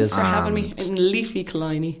 Thanks, Yeah, Louise. Thanks for having me in leafy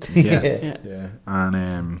Killiney. Yeah. Yeah.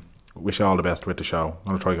 And wish you all the best with the show. I'm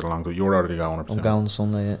going to try to get along to it. You're already going. I'm going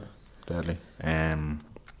Sunday, yeah. Deadly.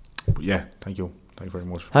 But yeah, thank you. Thank you very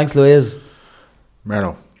much. Thanks, Louise.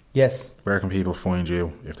 Mero, Yes. where can people find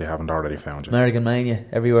you if they haven't already found you? American Mania,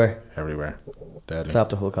 everywhere. Everywhere. Deadly. It's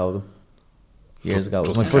after Hulk Hogan. Years Just- ago. It was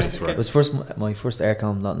just my in first. case, right. It was my first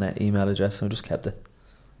aircom.net email address, so I just kept it.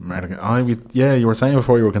 American. You were saying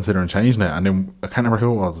before you were considering changing it, and then I can't remember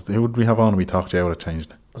who it was. Who did we have on and we talked you out of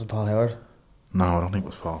changing it? Was it Paul Howard? No, I don't think it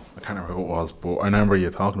was Paul. I can't remember who it was, but I remember you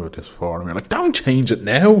talking about this before, and we were like, don't change it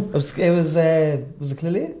now. Was it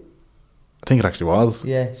Clelia? I think it actually was.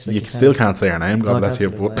 Yeah. You still can't say her name, God bless you,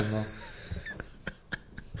 but...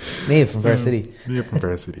 Neve from Fair City. Yeah, from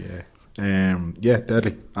Fair City, yeah. Yeah,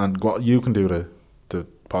 deadly. And what you can do the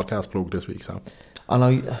podcast plug this week, so. I know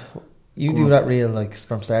you do that real, like,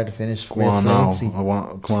 from start to finish. Go on now.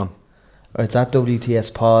 Come on. Or it's at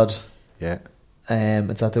WTS Pod. Yeah.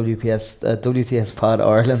 It's at WTS Pod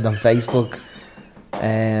Ireland on Facebook.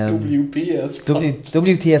 WPS.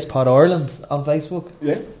 WTS Pod Ireland on Facebook.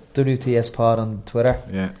 Yeah. WTS Pod on Twitter.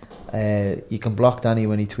 Yeah. You can block Danny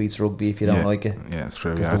when he tweets rugby if you don't like it. Yeah, it's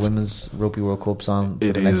true. Because Yeah, the Women's Rugby World Cup's on for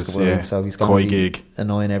it the next is, couple of yeah. weeks, so he's Coy going to be gig.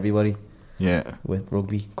 annoying everybody yeah. with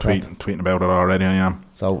rugby crap. Tweeting about it already. I am.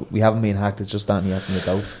 So we haven't been hacked. It's just Danny having to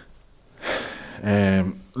go.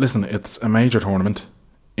 Listen, it's a major tournament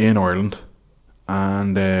in Ireland,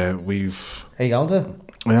 and we've. Hey, you going to?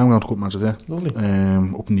 I am going to a couple matches, yeah. Lovely.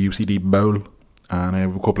 Up in the UCD Bowl, and we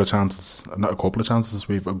have a couple of chances. Not a couple of chances.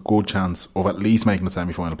 We've a good chance of at least making the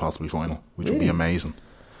semi-final, possibly final, which would be Really? amazing.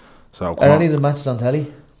 So, Are any of the matches on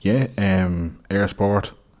telly? yeah, Air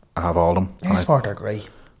Sport, I have all of them. And Air Sport are great.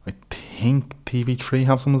 I think TV3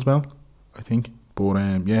 have some as well. I think, but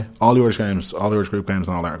yeah, all the Irish games, all the Irish group games,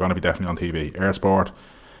 and all that are going to be definitely on TV. Air Sport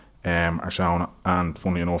are shown, and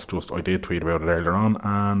funny enough, just I did tweet about it earlier on,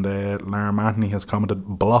 and Lara Mantley has commented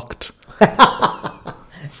blocked.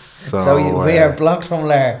 So we are blocked from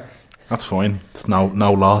Lair. That's fine. It's no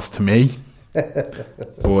loss to me.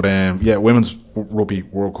 But yeah, Women's Rugby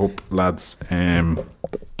World Cup, lads.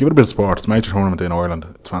 Give it a bit of support. It's a major tournament in Ireland.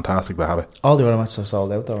 It's fantastic to have it. All the other matches are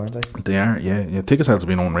sold out though, aren't they? They are, yeah. Ticket sales have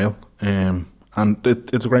been unreal. And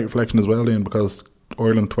it's a great reflection as well, Ian, because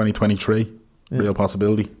Ireland 2023, real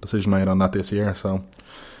possibility. Decision made on that this year. So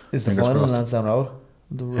Is the fingers final crossed. Lansdowne Road?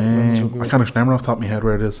 The Women's Rugby I World can't actually remember off the top of my head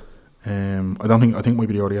where it is. I think it might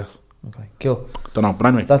be the RDS. Okay, cool. Don't know, but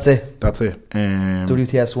anyway, That's it. WTS.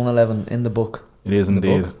 WTS 111 in the book. It is In the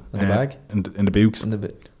indeed book? In the bag? in the books. In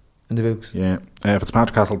the books. Yeah,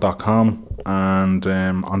 fitzpatrickcastle.com, and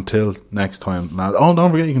until next time, lad. Oh, don't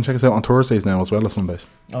forget you can check us out on Thursdays now as well as Sundays.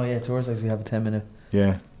 Oh yeah, Thursdays we have a 10-minute.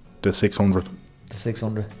 Yeah, the 600. The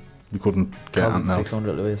 600. We couldn't get Called anything it else.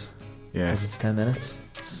 600 Louise. Yeah, Because it's 10 minutes.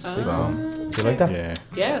 so, Do you like that? yeah.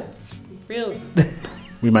 Yeah, it's real.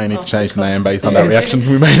 We may need to Off the change the cuff. name based on that Yes.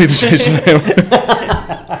 reaction. We may need to change the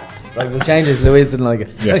name. Right, we'll change it. Louise didn't like it.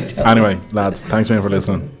 Yeah. Anyway, lads, thanks man for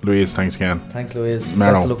listening. Louise, thanks again. Thanks, Louise.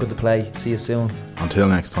 Merrill. Best of luck with the play. See you soon. Until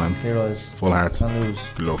next time, Here I is. full hearts. And lose.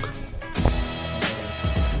 Good luck.